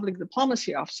was a public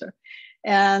diplomacy officer.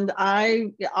 And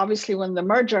obviously when the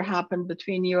merger happened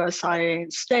between USIA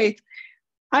and State,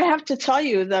 I have to tell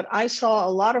you that I saw a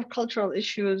lot of cultural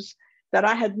issues that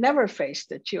I had never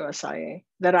faced at USIA,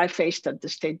 that I faced at the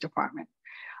State Department.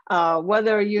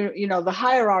 Whether the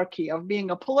hierarchy of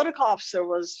being a political officer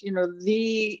was,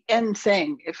 the end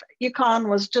thing. If econ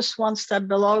was just one step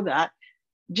below that,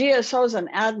 GSOs and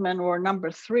admin were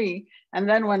number 3. And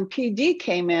then when PD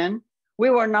came in, we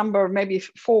were number maybe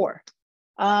 4.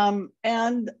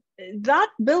 And that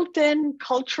built-in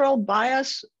cultural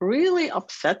bias really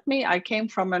upset me. I came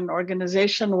from an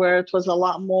organization where it was a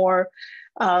lot more,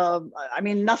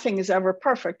 nothing is ever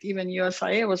perfect. Even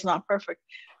USIA was not perfect,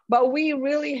 but we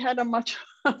really had a much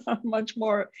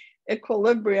more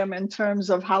equilibrium in terms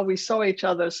of how we saw each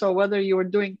other. So whether you were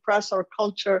doing press or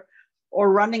culture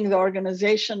or running the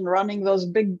organization, running those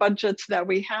big budgets that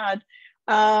we had,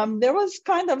 there was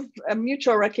kind of a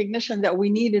mutual recognition that we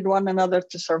needed one another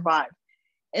to survive.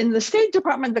 In the State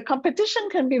Department, the competition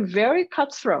can be very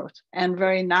cutthroat and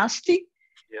very nasty,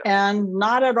 and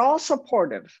not at all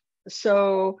supportive.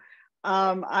 So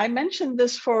I mentioned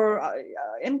this for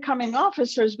incoming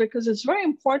officers because it's very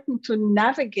important to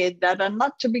navigate that and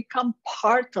not to become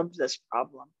part of this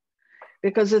problem.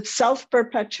 because it's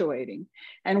self-perpetuating.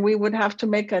 And we would have to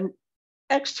make an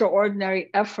extraordinary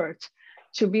effort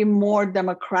to be more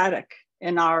democratic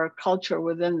in our culture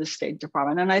within the State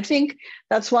Department. And I think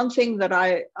that's one thing that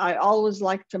I always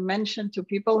like to mention to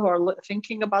people who are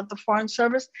thinking about the Foreign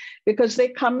Service, because they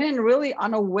come in really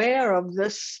unaware of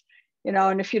this, you know,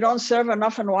 and if you don't serve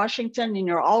enough in Washington and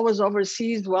you're always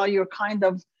overseas, well, you're kind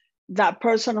of that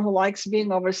person who likes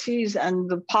being overseas, and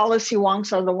the policy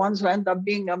wonks are the ones who end up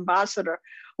being ambassador.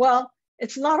 Well,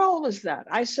 it's not always that.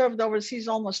 I served overseas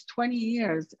almost 20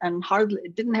 years and hardly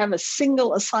didn't have a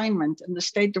single assignment in the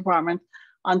State Department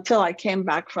until I came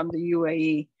back from the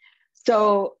UAE.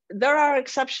 So there are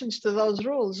exceptions to those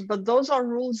rules, but those are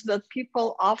rules that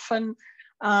people often,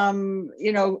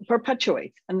 you know,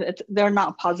 perpetuate, and they're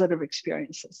not positive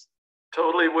experiences.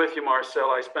 Totally with you,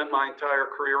 Marcelle. I spent my entire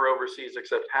career overseas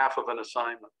except half of an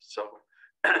assignment. So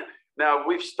now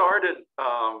we've started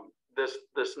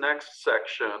this next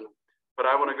section, but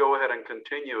I want to go ahead and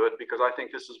continue it because I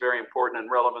think this is very important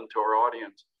and relevant to our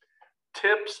audience.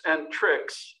 Tips and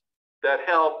tricks that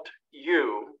helped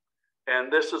you,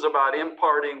 and this is about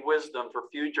imparting wisdom for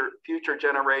future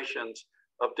generations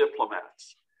of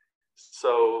diplomats.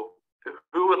 So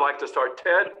who would like to start?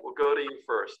 Ted, we'll go to you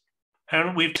first.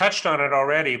 And we've touched on it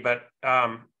already, but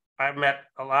I've met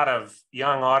a lot of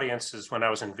young audiences when I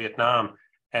was in Vietnam,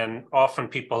 and often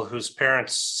people whose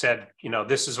parents said, you know,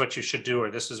 this is what you should do, or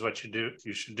this is what you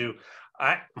should do.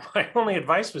 My only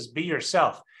advice was be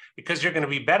yourself, because you're going to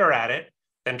be better at it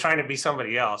than trying to be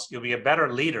somebody else. You'll be a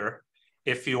better leader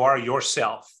if you are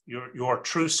yourself, your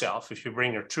true self, if you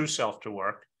bring your true self to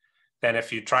work, than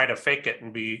if you try to fake it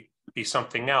and be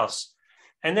something else.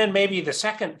 And then maybe the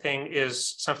second thing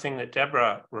is something that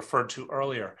Deborah referred to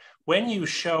earlier. When you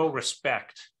show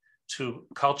respect to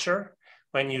culture,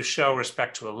 when you show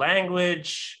respect to a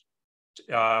language,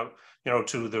 you know,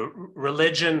 to the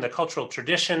religion, the cultural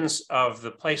traditions of the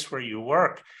place where you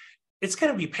work, it's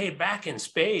going to be paid back in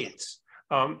spades.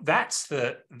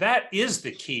 That is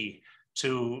the key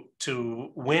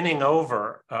to winning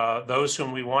over those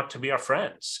whom we want to be our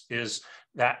friends, is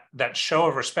that show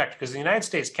of respect, because the United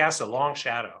States casts a long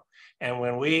shadow. And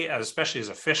when we, especially as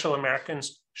official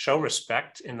Americans, show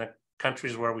respect in the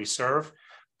countries where we serve,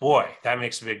 boy, that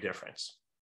makes a big difference.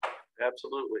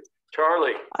 Absolutely.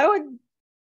 Charlie. I would.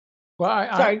 Well,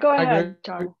 Sorry, go ahead,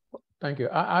 Charlie. Thank you.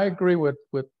 I agree with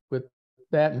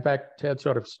that. In fact, Ted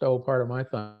sort of stole part of my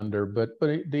thunder. But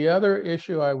the other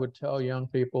issue I would tell young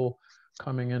people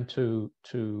coming into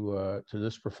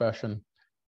this profession,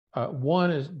 one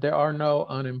is there are no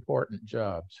unimportant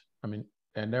jobs. I mean,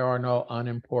 and there are no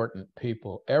unimportant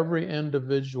people. Every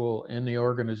individual in the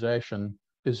organization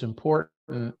is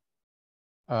important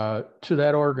to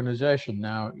that organization.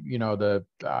 Now, you know,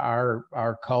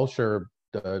 our culture,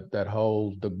 that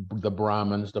whole the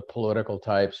Brahmins, the political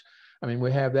types. I mean,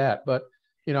 we have that. But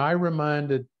you know, I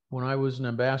reminded when I was an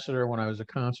ambassador, when I was a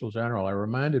consul general, I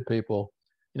reminded people,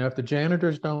 you know, if the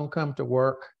janitors don't come to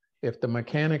work, if the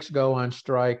mechanics go on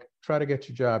strike, try to get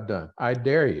your job done. I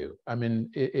dare you. I mean,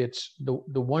 it's the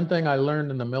one thing I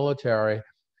learned in the military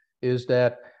is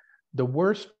that the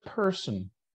worst person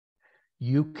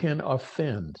you can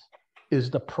offend is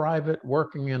the private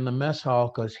working in the mess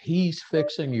hall, because he's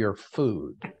fixing your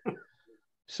food.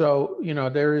 So, you know,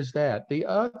 there is that. The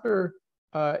other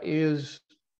is,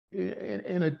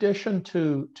 in addition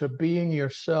to being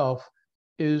yourself,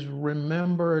 is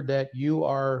remember that you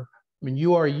are, I mean,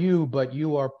 you are you, but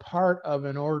you are part of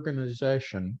an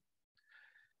organization,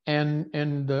 and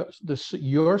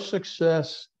your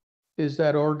success is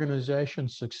that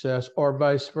organization's success, or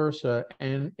vice versa.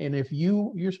 And if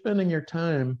you're spending your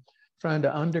time trying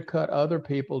to undercut other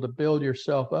people to build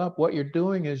yourself up, what you're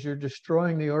doing is you're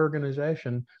destroying the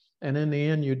organization, and in the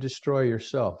end, you destroy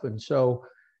yourself. And so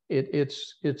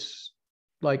it's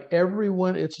like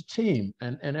everyone, it's a team,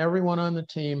 and everyone on the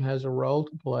team has a role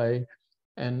to play,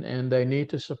 and they need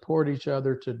to support each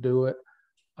other to do it.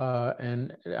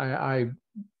 And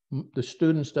the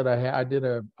students that I did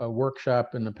a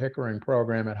workshop in the Pickering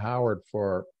program at Howard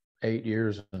for 8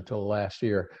 years until last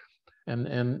year.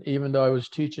 And even though I was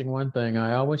teaching one thing,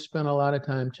 I always spent a lot of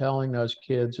time telling those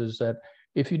kids is that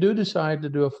if you do decide to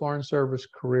do a Foreign Service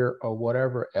career or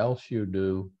whatever else you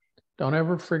do, don't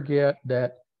ever forget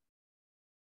that,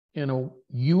 you know,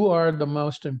 you are the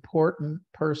most important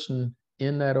person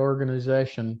in that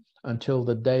organization until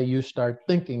the day you start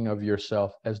thinking of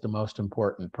yourself as the most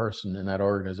important person in that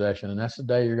organization. And that's the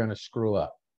day you're going to screw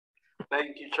up.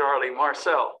 Thank you, Charlie.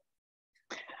 Marcelle.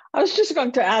 I was just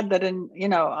going to add that, you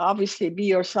know, obviously be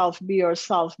yourself,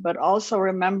 but also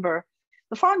remember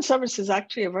the Foreign Service is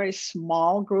actually a very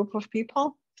small group of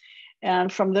people.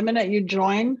 And from the minute you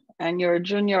join and you're a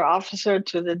junior officer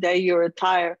to the day you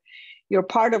retire, you're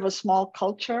part of a small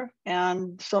culture.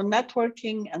 And so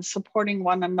networking and supporting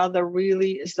one another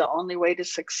really is the only way to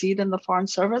succeed in the Foreign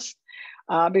Service,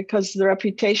 because the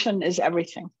reputation is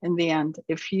everything in the end.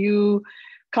 If you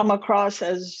come across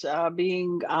as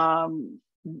being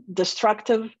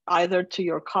destructive either to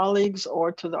your colleagues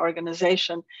or to the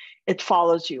organization, it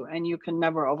follows you and you can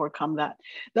never overcome that.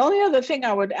 The only other thing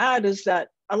I would add is that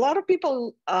a lot of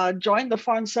people join the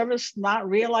Foreign Service not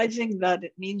realizing that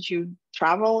it means you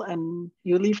travel and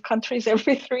you leave countries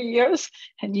every 3 years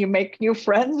and you make new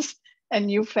friends and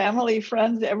new family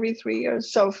friends every 3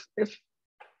 years. So if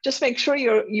just make sure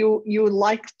you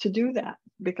like to do that,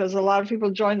 because a lot of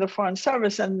people join the Foreign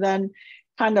Service and then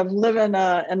kind of live in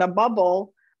a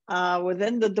bubble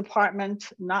within the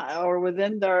department, or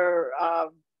within their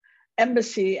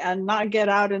embassy, and not get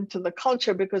out into the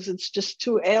culture because it's just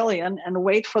too alien, and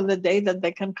wait for the day that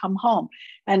they can come home.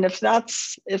 And if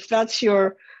that's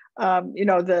your,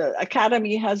 the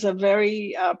Academy has a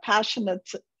very passionate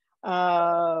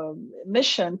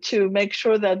mission to make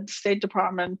sure that State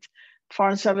Department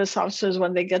Foreign Service officers,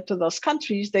 when they get to those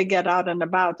countries, they get out and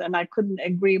about. And I couldn't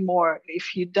agree more.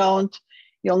 If you don't,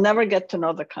 you'll never get to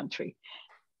know the country.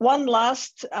 One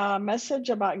last message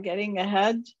about getting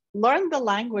ahead: learn the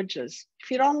languages.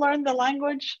 If you don't learn the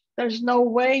language, there's no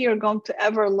way you're going to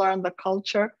ever learn the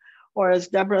culture. Or as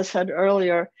Deborah said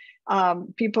earlier,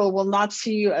 people will not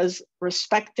see you as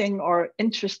respecting or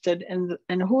interested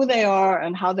in who they are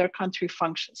and how their country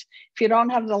functions. If you don't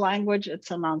have the language, it's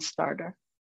a non-starter.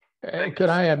 Could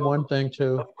I add one thing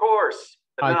too? Of course.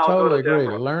 I totally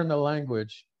agree. Learn the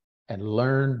language and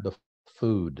learn the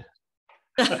food.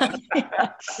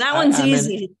 That one's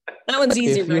easy. That one's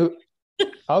easy, Rick.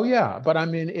 Oh yeah, but I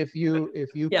mean, if you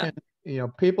can,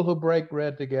 people who break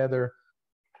bread together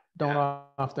don't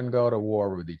often go to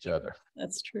war with each other.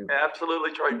 That's true.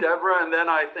 Absolutely true, Deborah. And then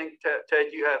I think Ted,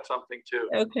 you had something too.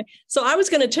 Okay, so I was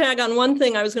going to tag on one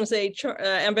thing. I was going to say,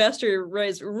 Ambassador Ray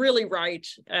is really right.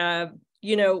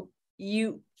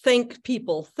 You thank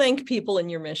people in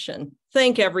your mission.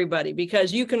 Thank everybody,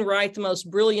 because you can write the most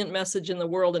brilliant message in the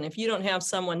world, and if you don't have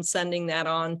someone sending that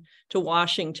on to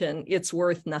Washington, it's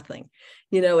worth nothing.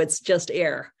 It's just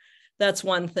air. That's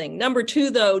one thing. Number two,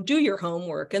 though, do your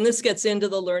homework. And this gets into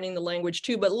the learning the language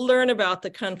too, but learn about the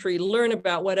country, learn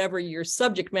about whatever your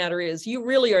subject matter is. You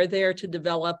really are there to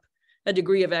develop a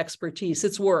degree of expertise.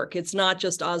 It's work. It's not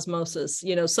just osmosis.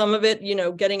 Some of it,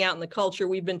 getting out in the culture,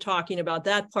 we've been talking about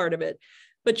that part of it,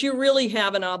 but you really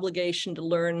have an obligation to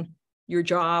learn your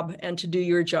job and to do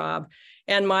your job.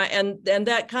 And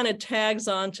that kind of tags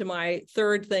on to my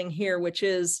third thing here, which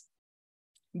is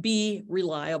be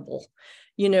reliable.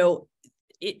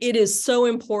 It is so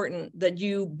important that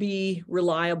you be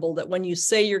reliable, that when you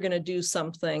say you're going to do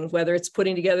something, whether it's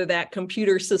putting together that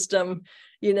computer system,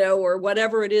 or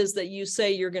whatever it is that you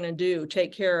say you're going to do,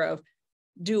 take care of,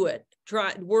 do it.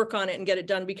 Try, work on it and get it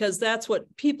done, because that's what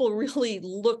people really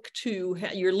look to.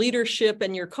 Your leadership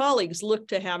and your colleagues look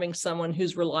to having someone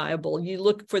who's reliable. You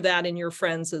look for that in your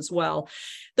friends as well.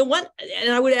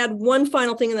 And I would add one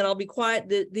final thing, and then I'll be quiet.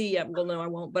 Well, no, I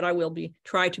won't, but I will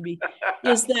try to be,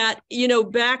 is that,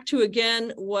 back to,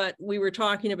 again, what we were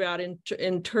talking about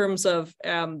in terms of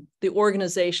the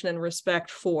organization and respect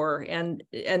for, and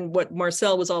what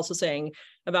Marcelle was also saying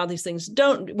about these things.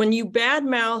 When you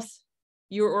badmouth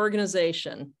your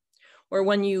organization, or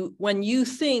when you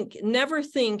think, never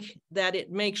think that it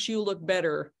makes you look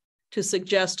better to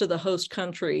suggest to the host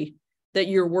country that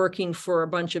you're working for a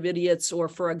bunch of idiots or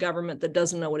for a government that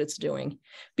doesn't know what it's doing,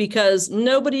 because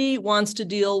nobody wants to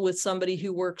deal with somebody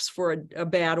who works for a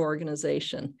bad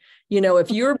organization.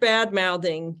 If you're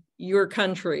bad-mouthing your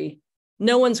country,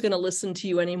 no one's going to listen to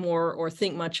you anymore or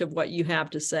think much of what you have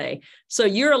to say. So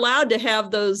you're allowed to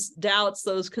have those doubts,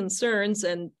 those concerns,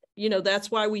 and that's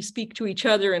why we speak to each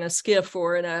other in a skiff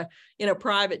or in a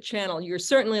private channel. You're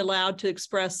certainly allowed to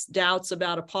express doubts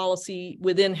about a policy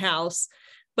within house,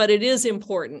 but it is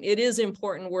important. It is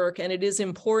important work, and it is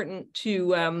important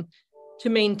to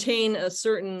maintain a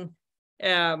certain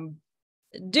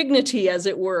dignity, as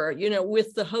it were,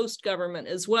 with the host government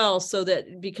as well, so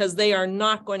that, because they are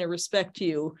not going to respect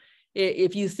you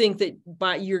if you think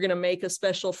that you're going to make a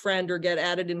special friend or get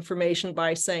added information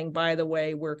by saying, by the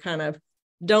way,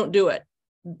 don't do it.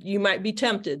 You might be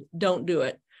tempted. Don't do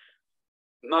it.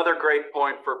 Another great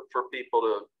point for people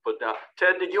to put down.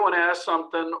 Ted, did you want to ask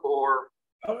something, or?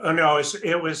 Oh, no,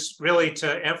 it was really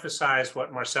to emphasize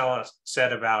what Marcella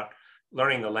said about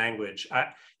learning the language.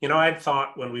 I'd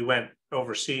thought when we went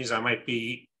overseas, I might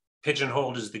be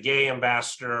pigeonholed as the gay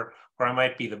ambassador, or I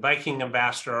might be the biking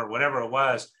ambassador, or whatever it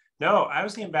was. No, I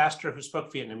was the ambassador who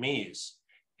spoke Vietnamese.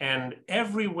 And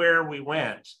everywhere we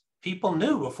went, people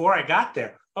knew before I got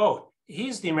there, oh,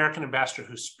 he's the American ambassador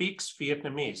who speaks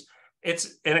Vietnamese. And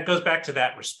it goes back to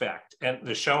that respect and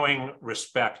the showing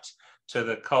respect to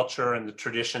the culture and the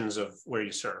traditions of where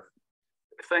you serve.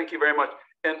 Thank you very much.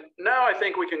 And now I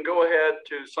think we can go ahead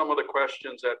to some of the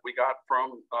questions that we got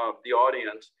from the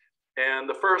audience. And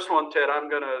the first one, Ted, I'm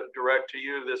going to direct to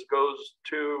you. This goes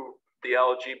to the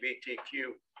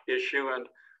LGBTQ issue.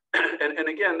 And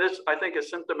again, this I think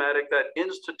is symptomatic that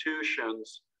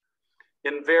institutions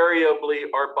invariably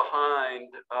are behind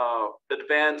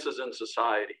advances in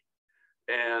society.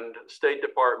 And State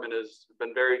Department has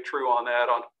been very true on that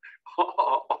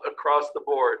across the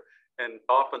board and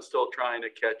often still trying to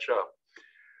catch up.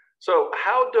 So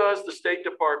how does the State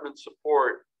Department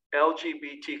support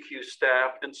LGBTQ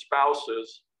staff and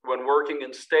spouses when working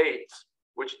in states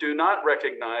which do not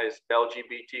recognize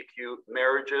LGBTQ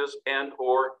marriages and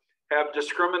or have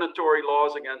discriminatory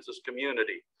laws against this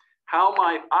community? How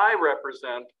might I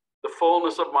represent the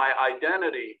fullness of my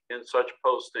identity in such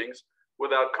postings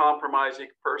without compromising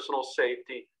personal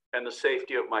safety and the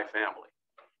safety of my family?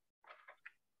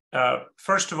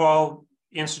 First of all,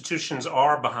 institutions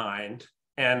are behind,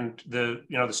 and the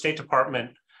State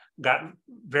Department got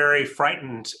very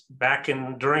frightened back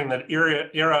during the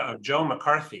era of Joe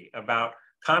McCarthy about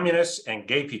communists and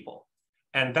gay people,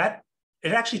 and that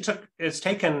it's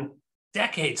taken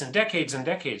decades and decades and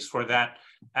decades for that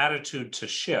attitude to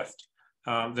shift.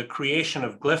 The creation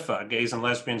of GLIFA, Gays and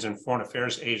Lesbians in Foreign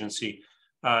Affairs Agency,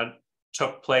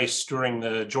 took place during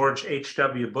the George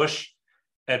H.W. Bush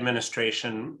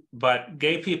administration, but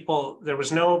gay people, there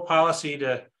was no policy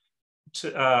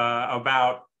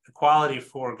about equality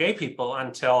for gay people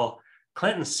until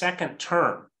Clinton's second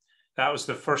term. That was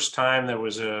the first time there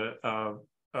was a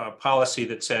policy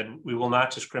that said we will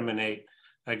not discriminate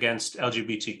against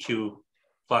LGBTQ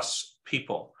plus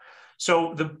people.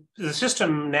 So the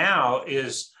system now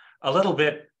is a little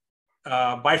bit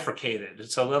bifurcated.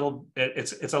 It's a little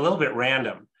bit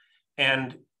random,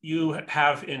 and you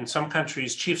have in some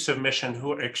countries chiefs of mission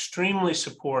who are extremely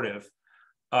supportive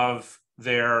of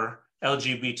their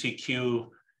LGBTQ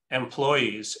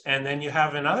employees, and then you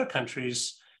have in other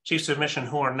countries chiefs of mission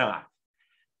who are not.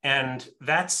 And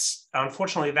that's,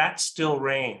 unfortunately, that still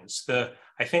reigns.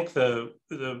 I think the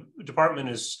department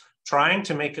is trying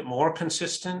to make it more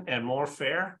consistent and more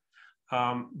fair,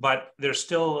 but there's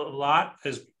still a lot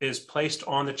is placed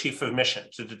on the chief of mission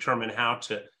to determine how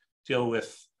to deal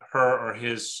with her or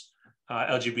his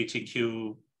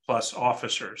LGBTQ plus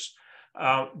officers.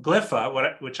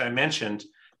 GLIFA, which I mentioned,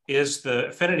 is the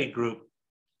affinity group.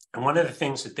 And one of the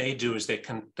things that they do is they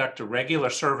conduct a regular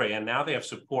survey, and now they have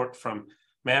support from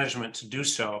management to do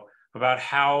so, about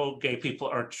how gay people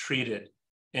are treated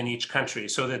in each country,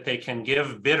 so that they can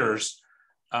give bidders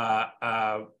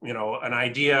an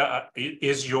idea.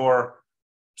 Is your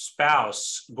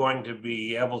spouse going to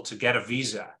be able to get a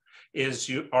visa?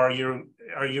 Are you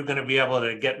going to be able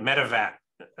to get medevac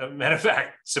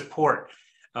support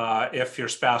if your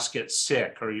spouse gets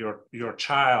sick, or your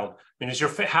child? I mean,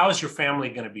 how is your family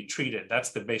going to be treated?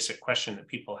 That's the basic question that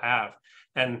people have.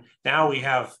 And now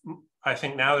I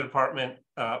think now the department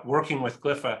working with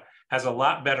GLIFA has a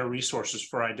lot better resources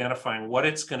for identifying what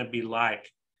it's going to be like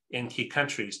in key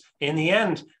countries. In the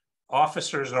end,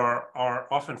 officers are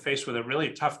often faced with a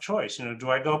really tough choice. Do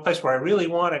I go a place where I really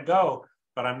want to go,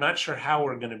 but I'm not sure how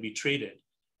we're going to be treated?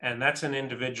 And that's an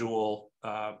individual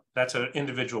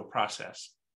process.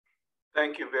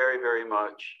 Thank you very, very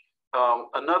much.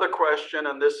 Another question,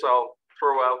 and this I'll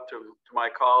throw out to my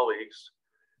colleagues.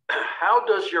 How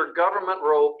does your government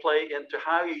role play into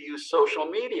how you use social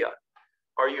media?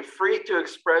 Are you free to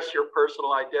express your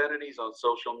personal identities on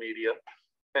social media?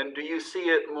 And do you see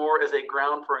it more as a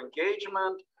ground for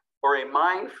engagement or a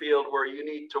minefield where you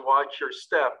need to watch your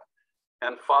step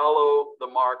and follow the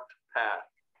marked path?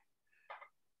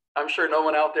 I'm sure no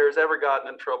one out there has ever gotten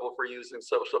in trouble for using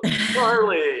social.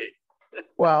 Charlie.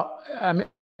 Well, I mean,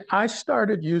 I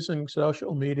started using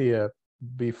social media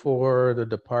before the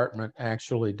department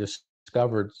actually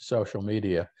discovered social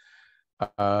media.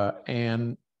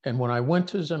 And when I went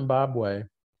to Zimbabwe,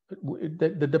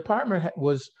 the department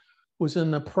was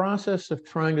in the process of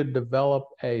trying to develop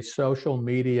a social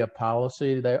media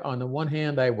policy. On the one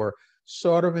hand, they were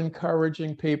sort of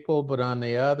encouraging people, but on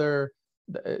the other,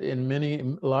 a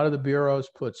lot of the bureaus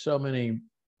put so many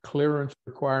clearance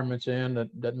requirements in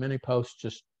that many posts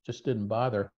just didn't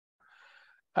bother.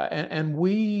 And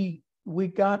we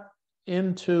got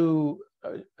into,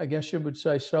 I guess you would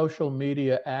say, social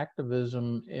media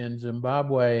activism in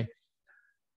Zimbabwe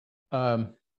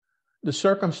the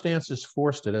circumstances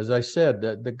forced it. As I said,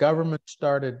 the government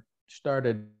started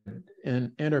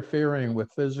interfering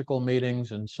with physical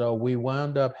meetings, and so we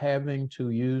wound up having to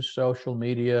use social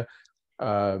media,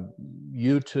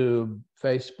 YouTube,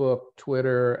 Facebook,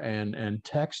 Twitter, and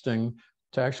texting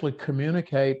to actually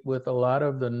communicate with a lot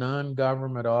of the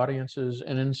non-government audiences,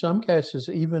 and in some cases,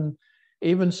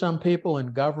 even some people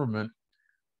in government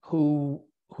who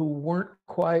weren't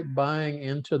quite buying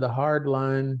into the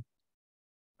hardline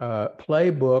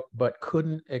playbook, but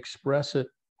couldn't express it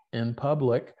in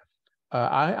public.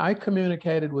 I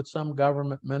communicated with some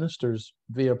government ministers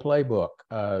via playbook,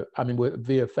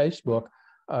 via Facebook,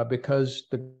 because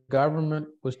the government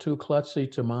was too klutzy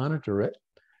to monitor it.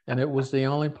 And it was the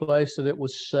only place that it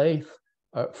was safe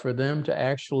for them to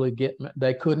actually get.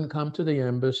 They couldn't come to the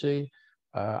embassy.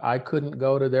 I couldn't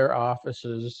go to their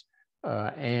offices.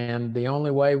 And the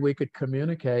only way we could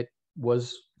communicate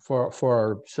was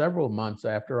for several months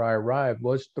after I arrived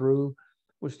was through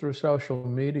social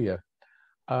media.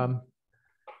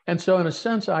 And so in a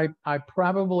sense, I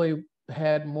probably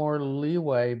had more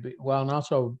leeway. Well, and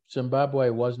also Zimbabwe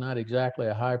was not exactly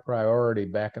a high priority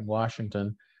back in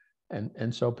Washington.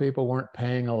 And so people weren't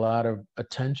paying a lot of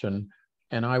attention,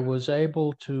 and I was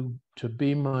able to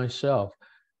be myself.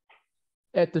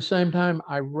 At the same time,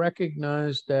 I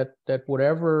recognized that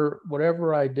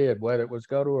whatever I did, whether it was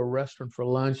go to a restaurant for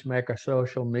lunch, make a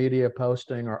social media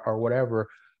posting, or whatever,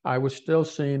 I was still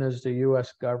seen as the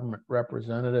U.S. government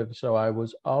representative. So I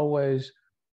was always,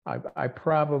 I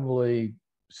probably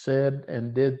said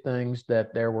and did things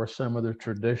that there were some of the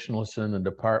traditionalists in the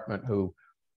department who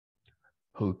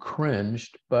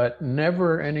cringed, but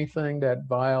never anything that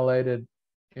violated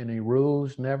any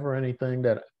rules, never anything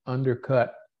that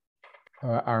undercut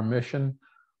our mission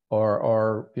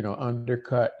or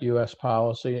undercut U.S.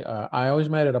 policy. I always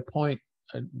made it a point.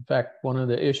 In fact, one of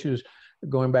the issues,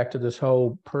 going back to this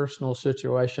whole personal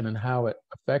situation and how it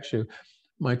affects you,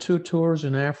 my 2 tours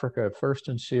in Africa, first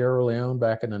in Sierra Leone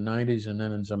back in the 90s and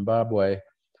then in Zimbabwe,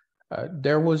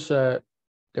 there was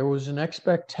an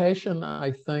expectation,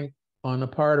 I think, on the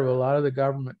part of a lot of the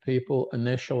government people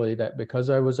initially, that because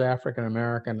I was African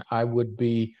American, I would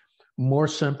be more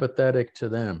sympathetic to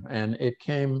them. And it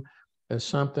came as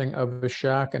something of a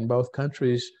shock in both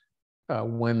countries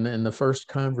when in the first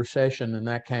conversation and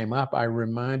that came up, I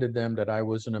reminded them that I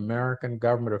was an American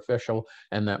government official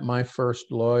and that my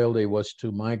first loyalty was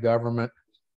to my government,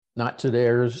 not to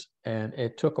theirs. And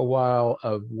it took a while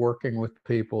of working with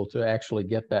people to actually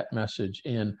get that message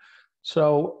in.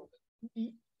 So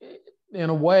in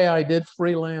a way, I did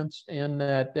freelance in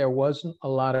that there wasn't a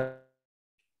lot of.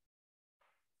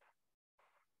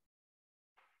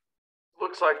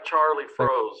 Looks like Charlie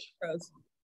froze.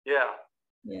 Yeah.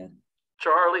 Yeah.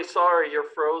 Charlie, sorry, you're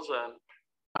frozen.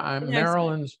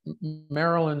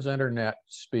 Maryland's internet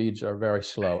speeds are very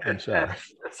slow. I'm sorry.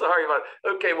 Sorry about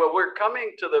it. Okay, well, we're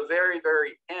coming to the very,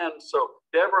 very end. So,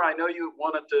 Deborah, I know you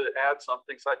wanted to add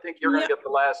something, so I think you're going to get the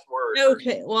last word.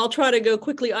 Okay, well, I'll try to go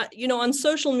quickly. On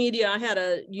social media, I had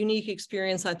a unique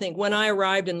experience, I think. When I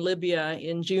arrived in Libya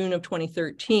in June of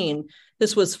 2013,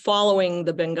 this was following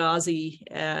the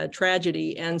Benghazi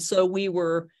tragedy. And so we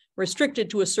were restricted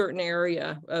to a certain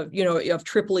area of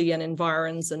Tripoli and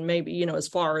environs, and maybe, as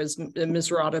far as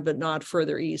Misrata, but not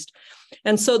further east.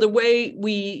 And so the way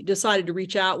we decided to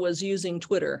reach out was using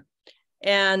Twitter.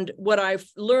 And what I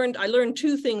learned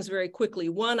 2 things very quickly.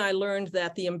 One, I learned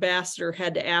that the ambassador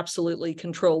had to absolutely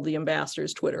control the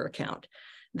ambassador's Twitter account,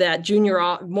 that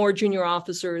more junior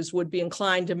officers would be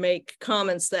inclined to make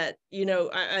comments that,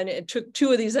 and it took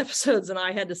 2 of these episodes and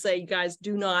I had to say, you guys,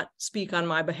 do not speak on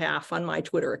my behalf on my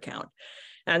Twitter account.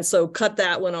 And so cut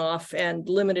that one off and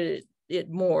limited it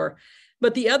more.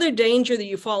 But the other danger that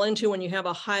you fall into when you have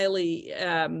a highly,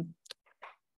 a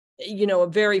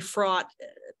very fraught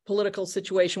political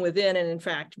situation within, and in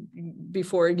fact,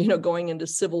 before, going into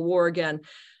civil war again,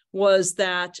 was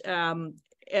that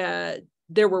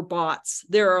there were bots.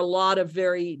 There are a lot of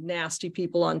very nasty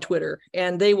people on Twitter,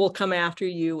 and they will come after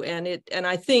you. And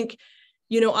I think,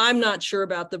 I'm not sure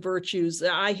about the virtues.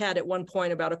 I had at one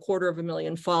point about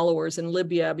 250,000 followers in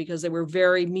Libya because they were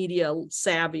very media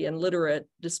savvy and literate,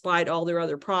 despite all their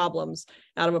other problems,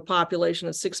 out of a population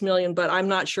of 6 million. But I'm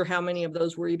not sure how many of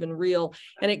those were even real.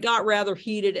 And it got rather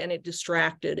heated and it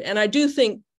distracted. And I do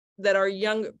think that our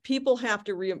young people have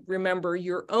to remember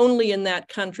you're only in that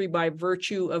country by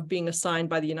virtue of being assigned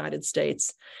by the United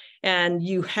States. And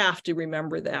you have to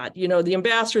remember that. The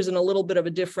ambassador's in a little bit of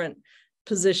a different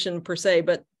position per se,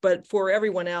 but for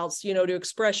everyone else, you know, to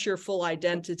express your full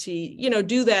identity, you know,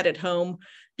 do that at home,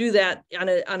 do that on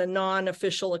a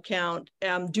non-official account,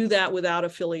 do that without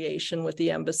affiliation with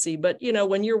the embassy. But, you know,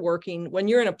 when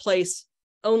you're in a place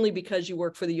only because you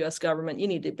work for the U.S. government, you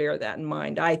need to bear that in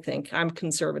mind. I think I'm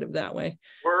conservative that way.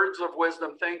 Words of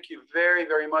wisdom. Thank you very,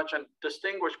 very much. And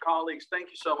distinguished colleagues, thank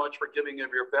you so much for giving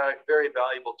of your very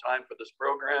valuable time for this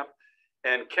program.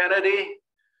 And Kennedy,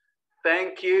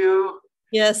 thank you.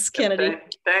 Yes, Kennedy.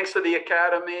 Thanks to the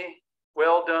Academy.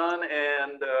 Well done.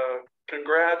 And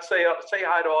congrats. Say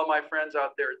hi to all my friends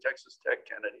out there at Texas Tech,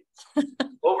 Kennedy.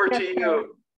 Over to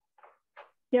you.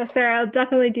 Yes, sir. I'll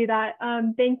definitely do that.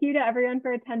 Thank you to everyone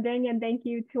for attending, and thank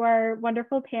you to our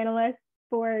wonderful panelists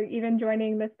for even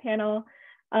joining this panel.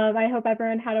 I hope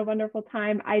everyone had a wonderful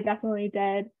time. I definitely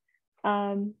did.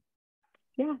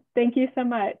 Yeah, thank you so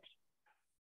much.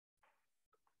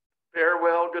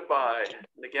 Farewell, goodbye.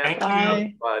 And again, thank you,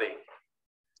 everybody.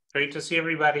 Great to see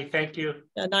everybody. Thank you.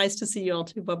 Yeah, nice to see you all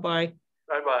too. Bye-bye.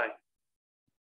 Bye-bye.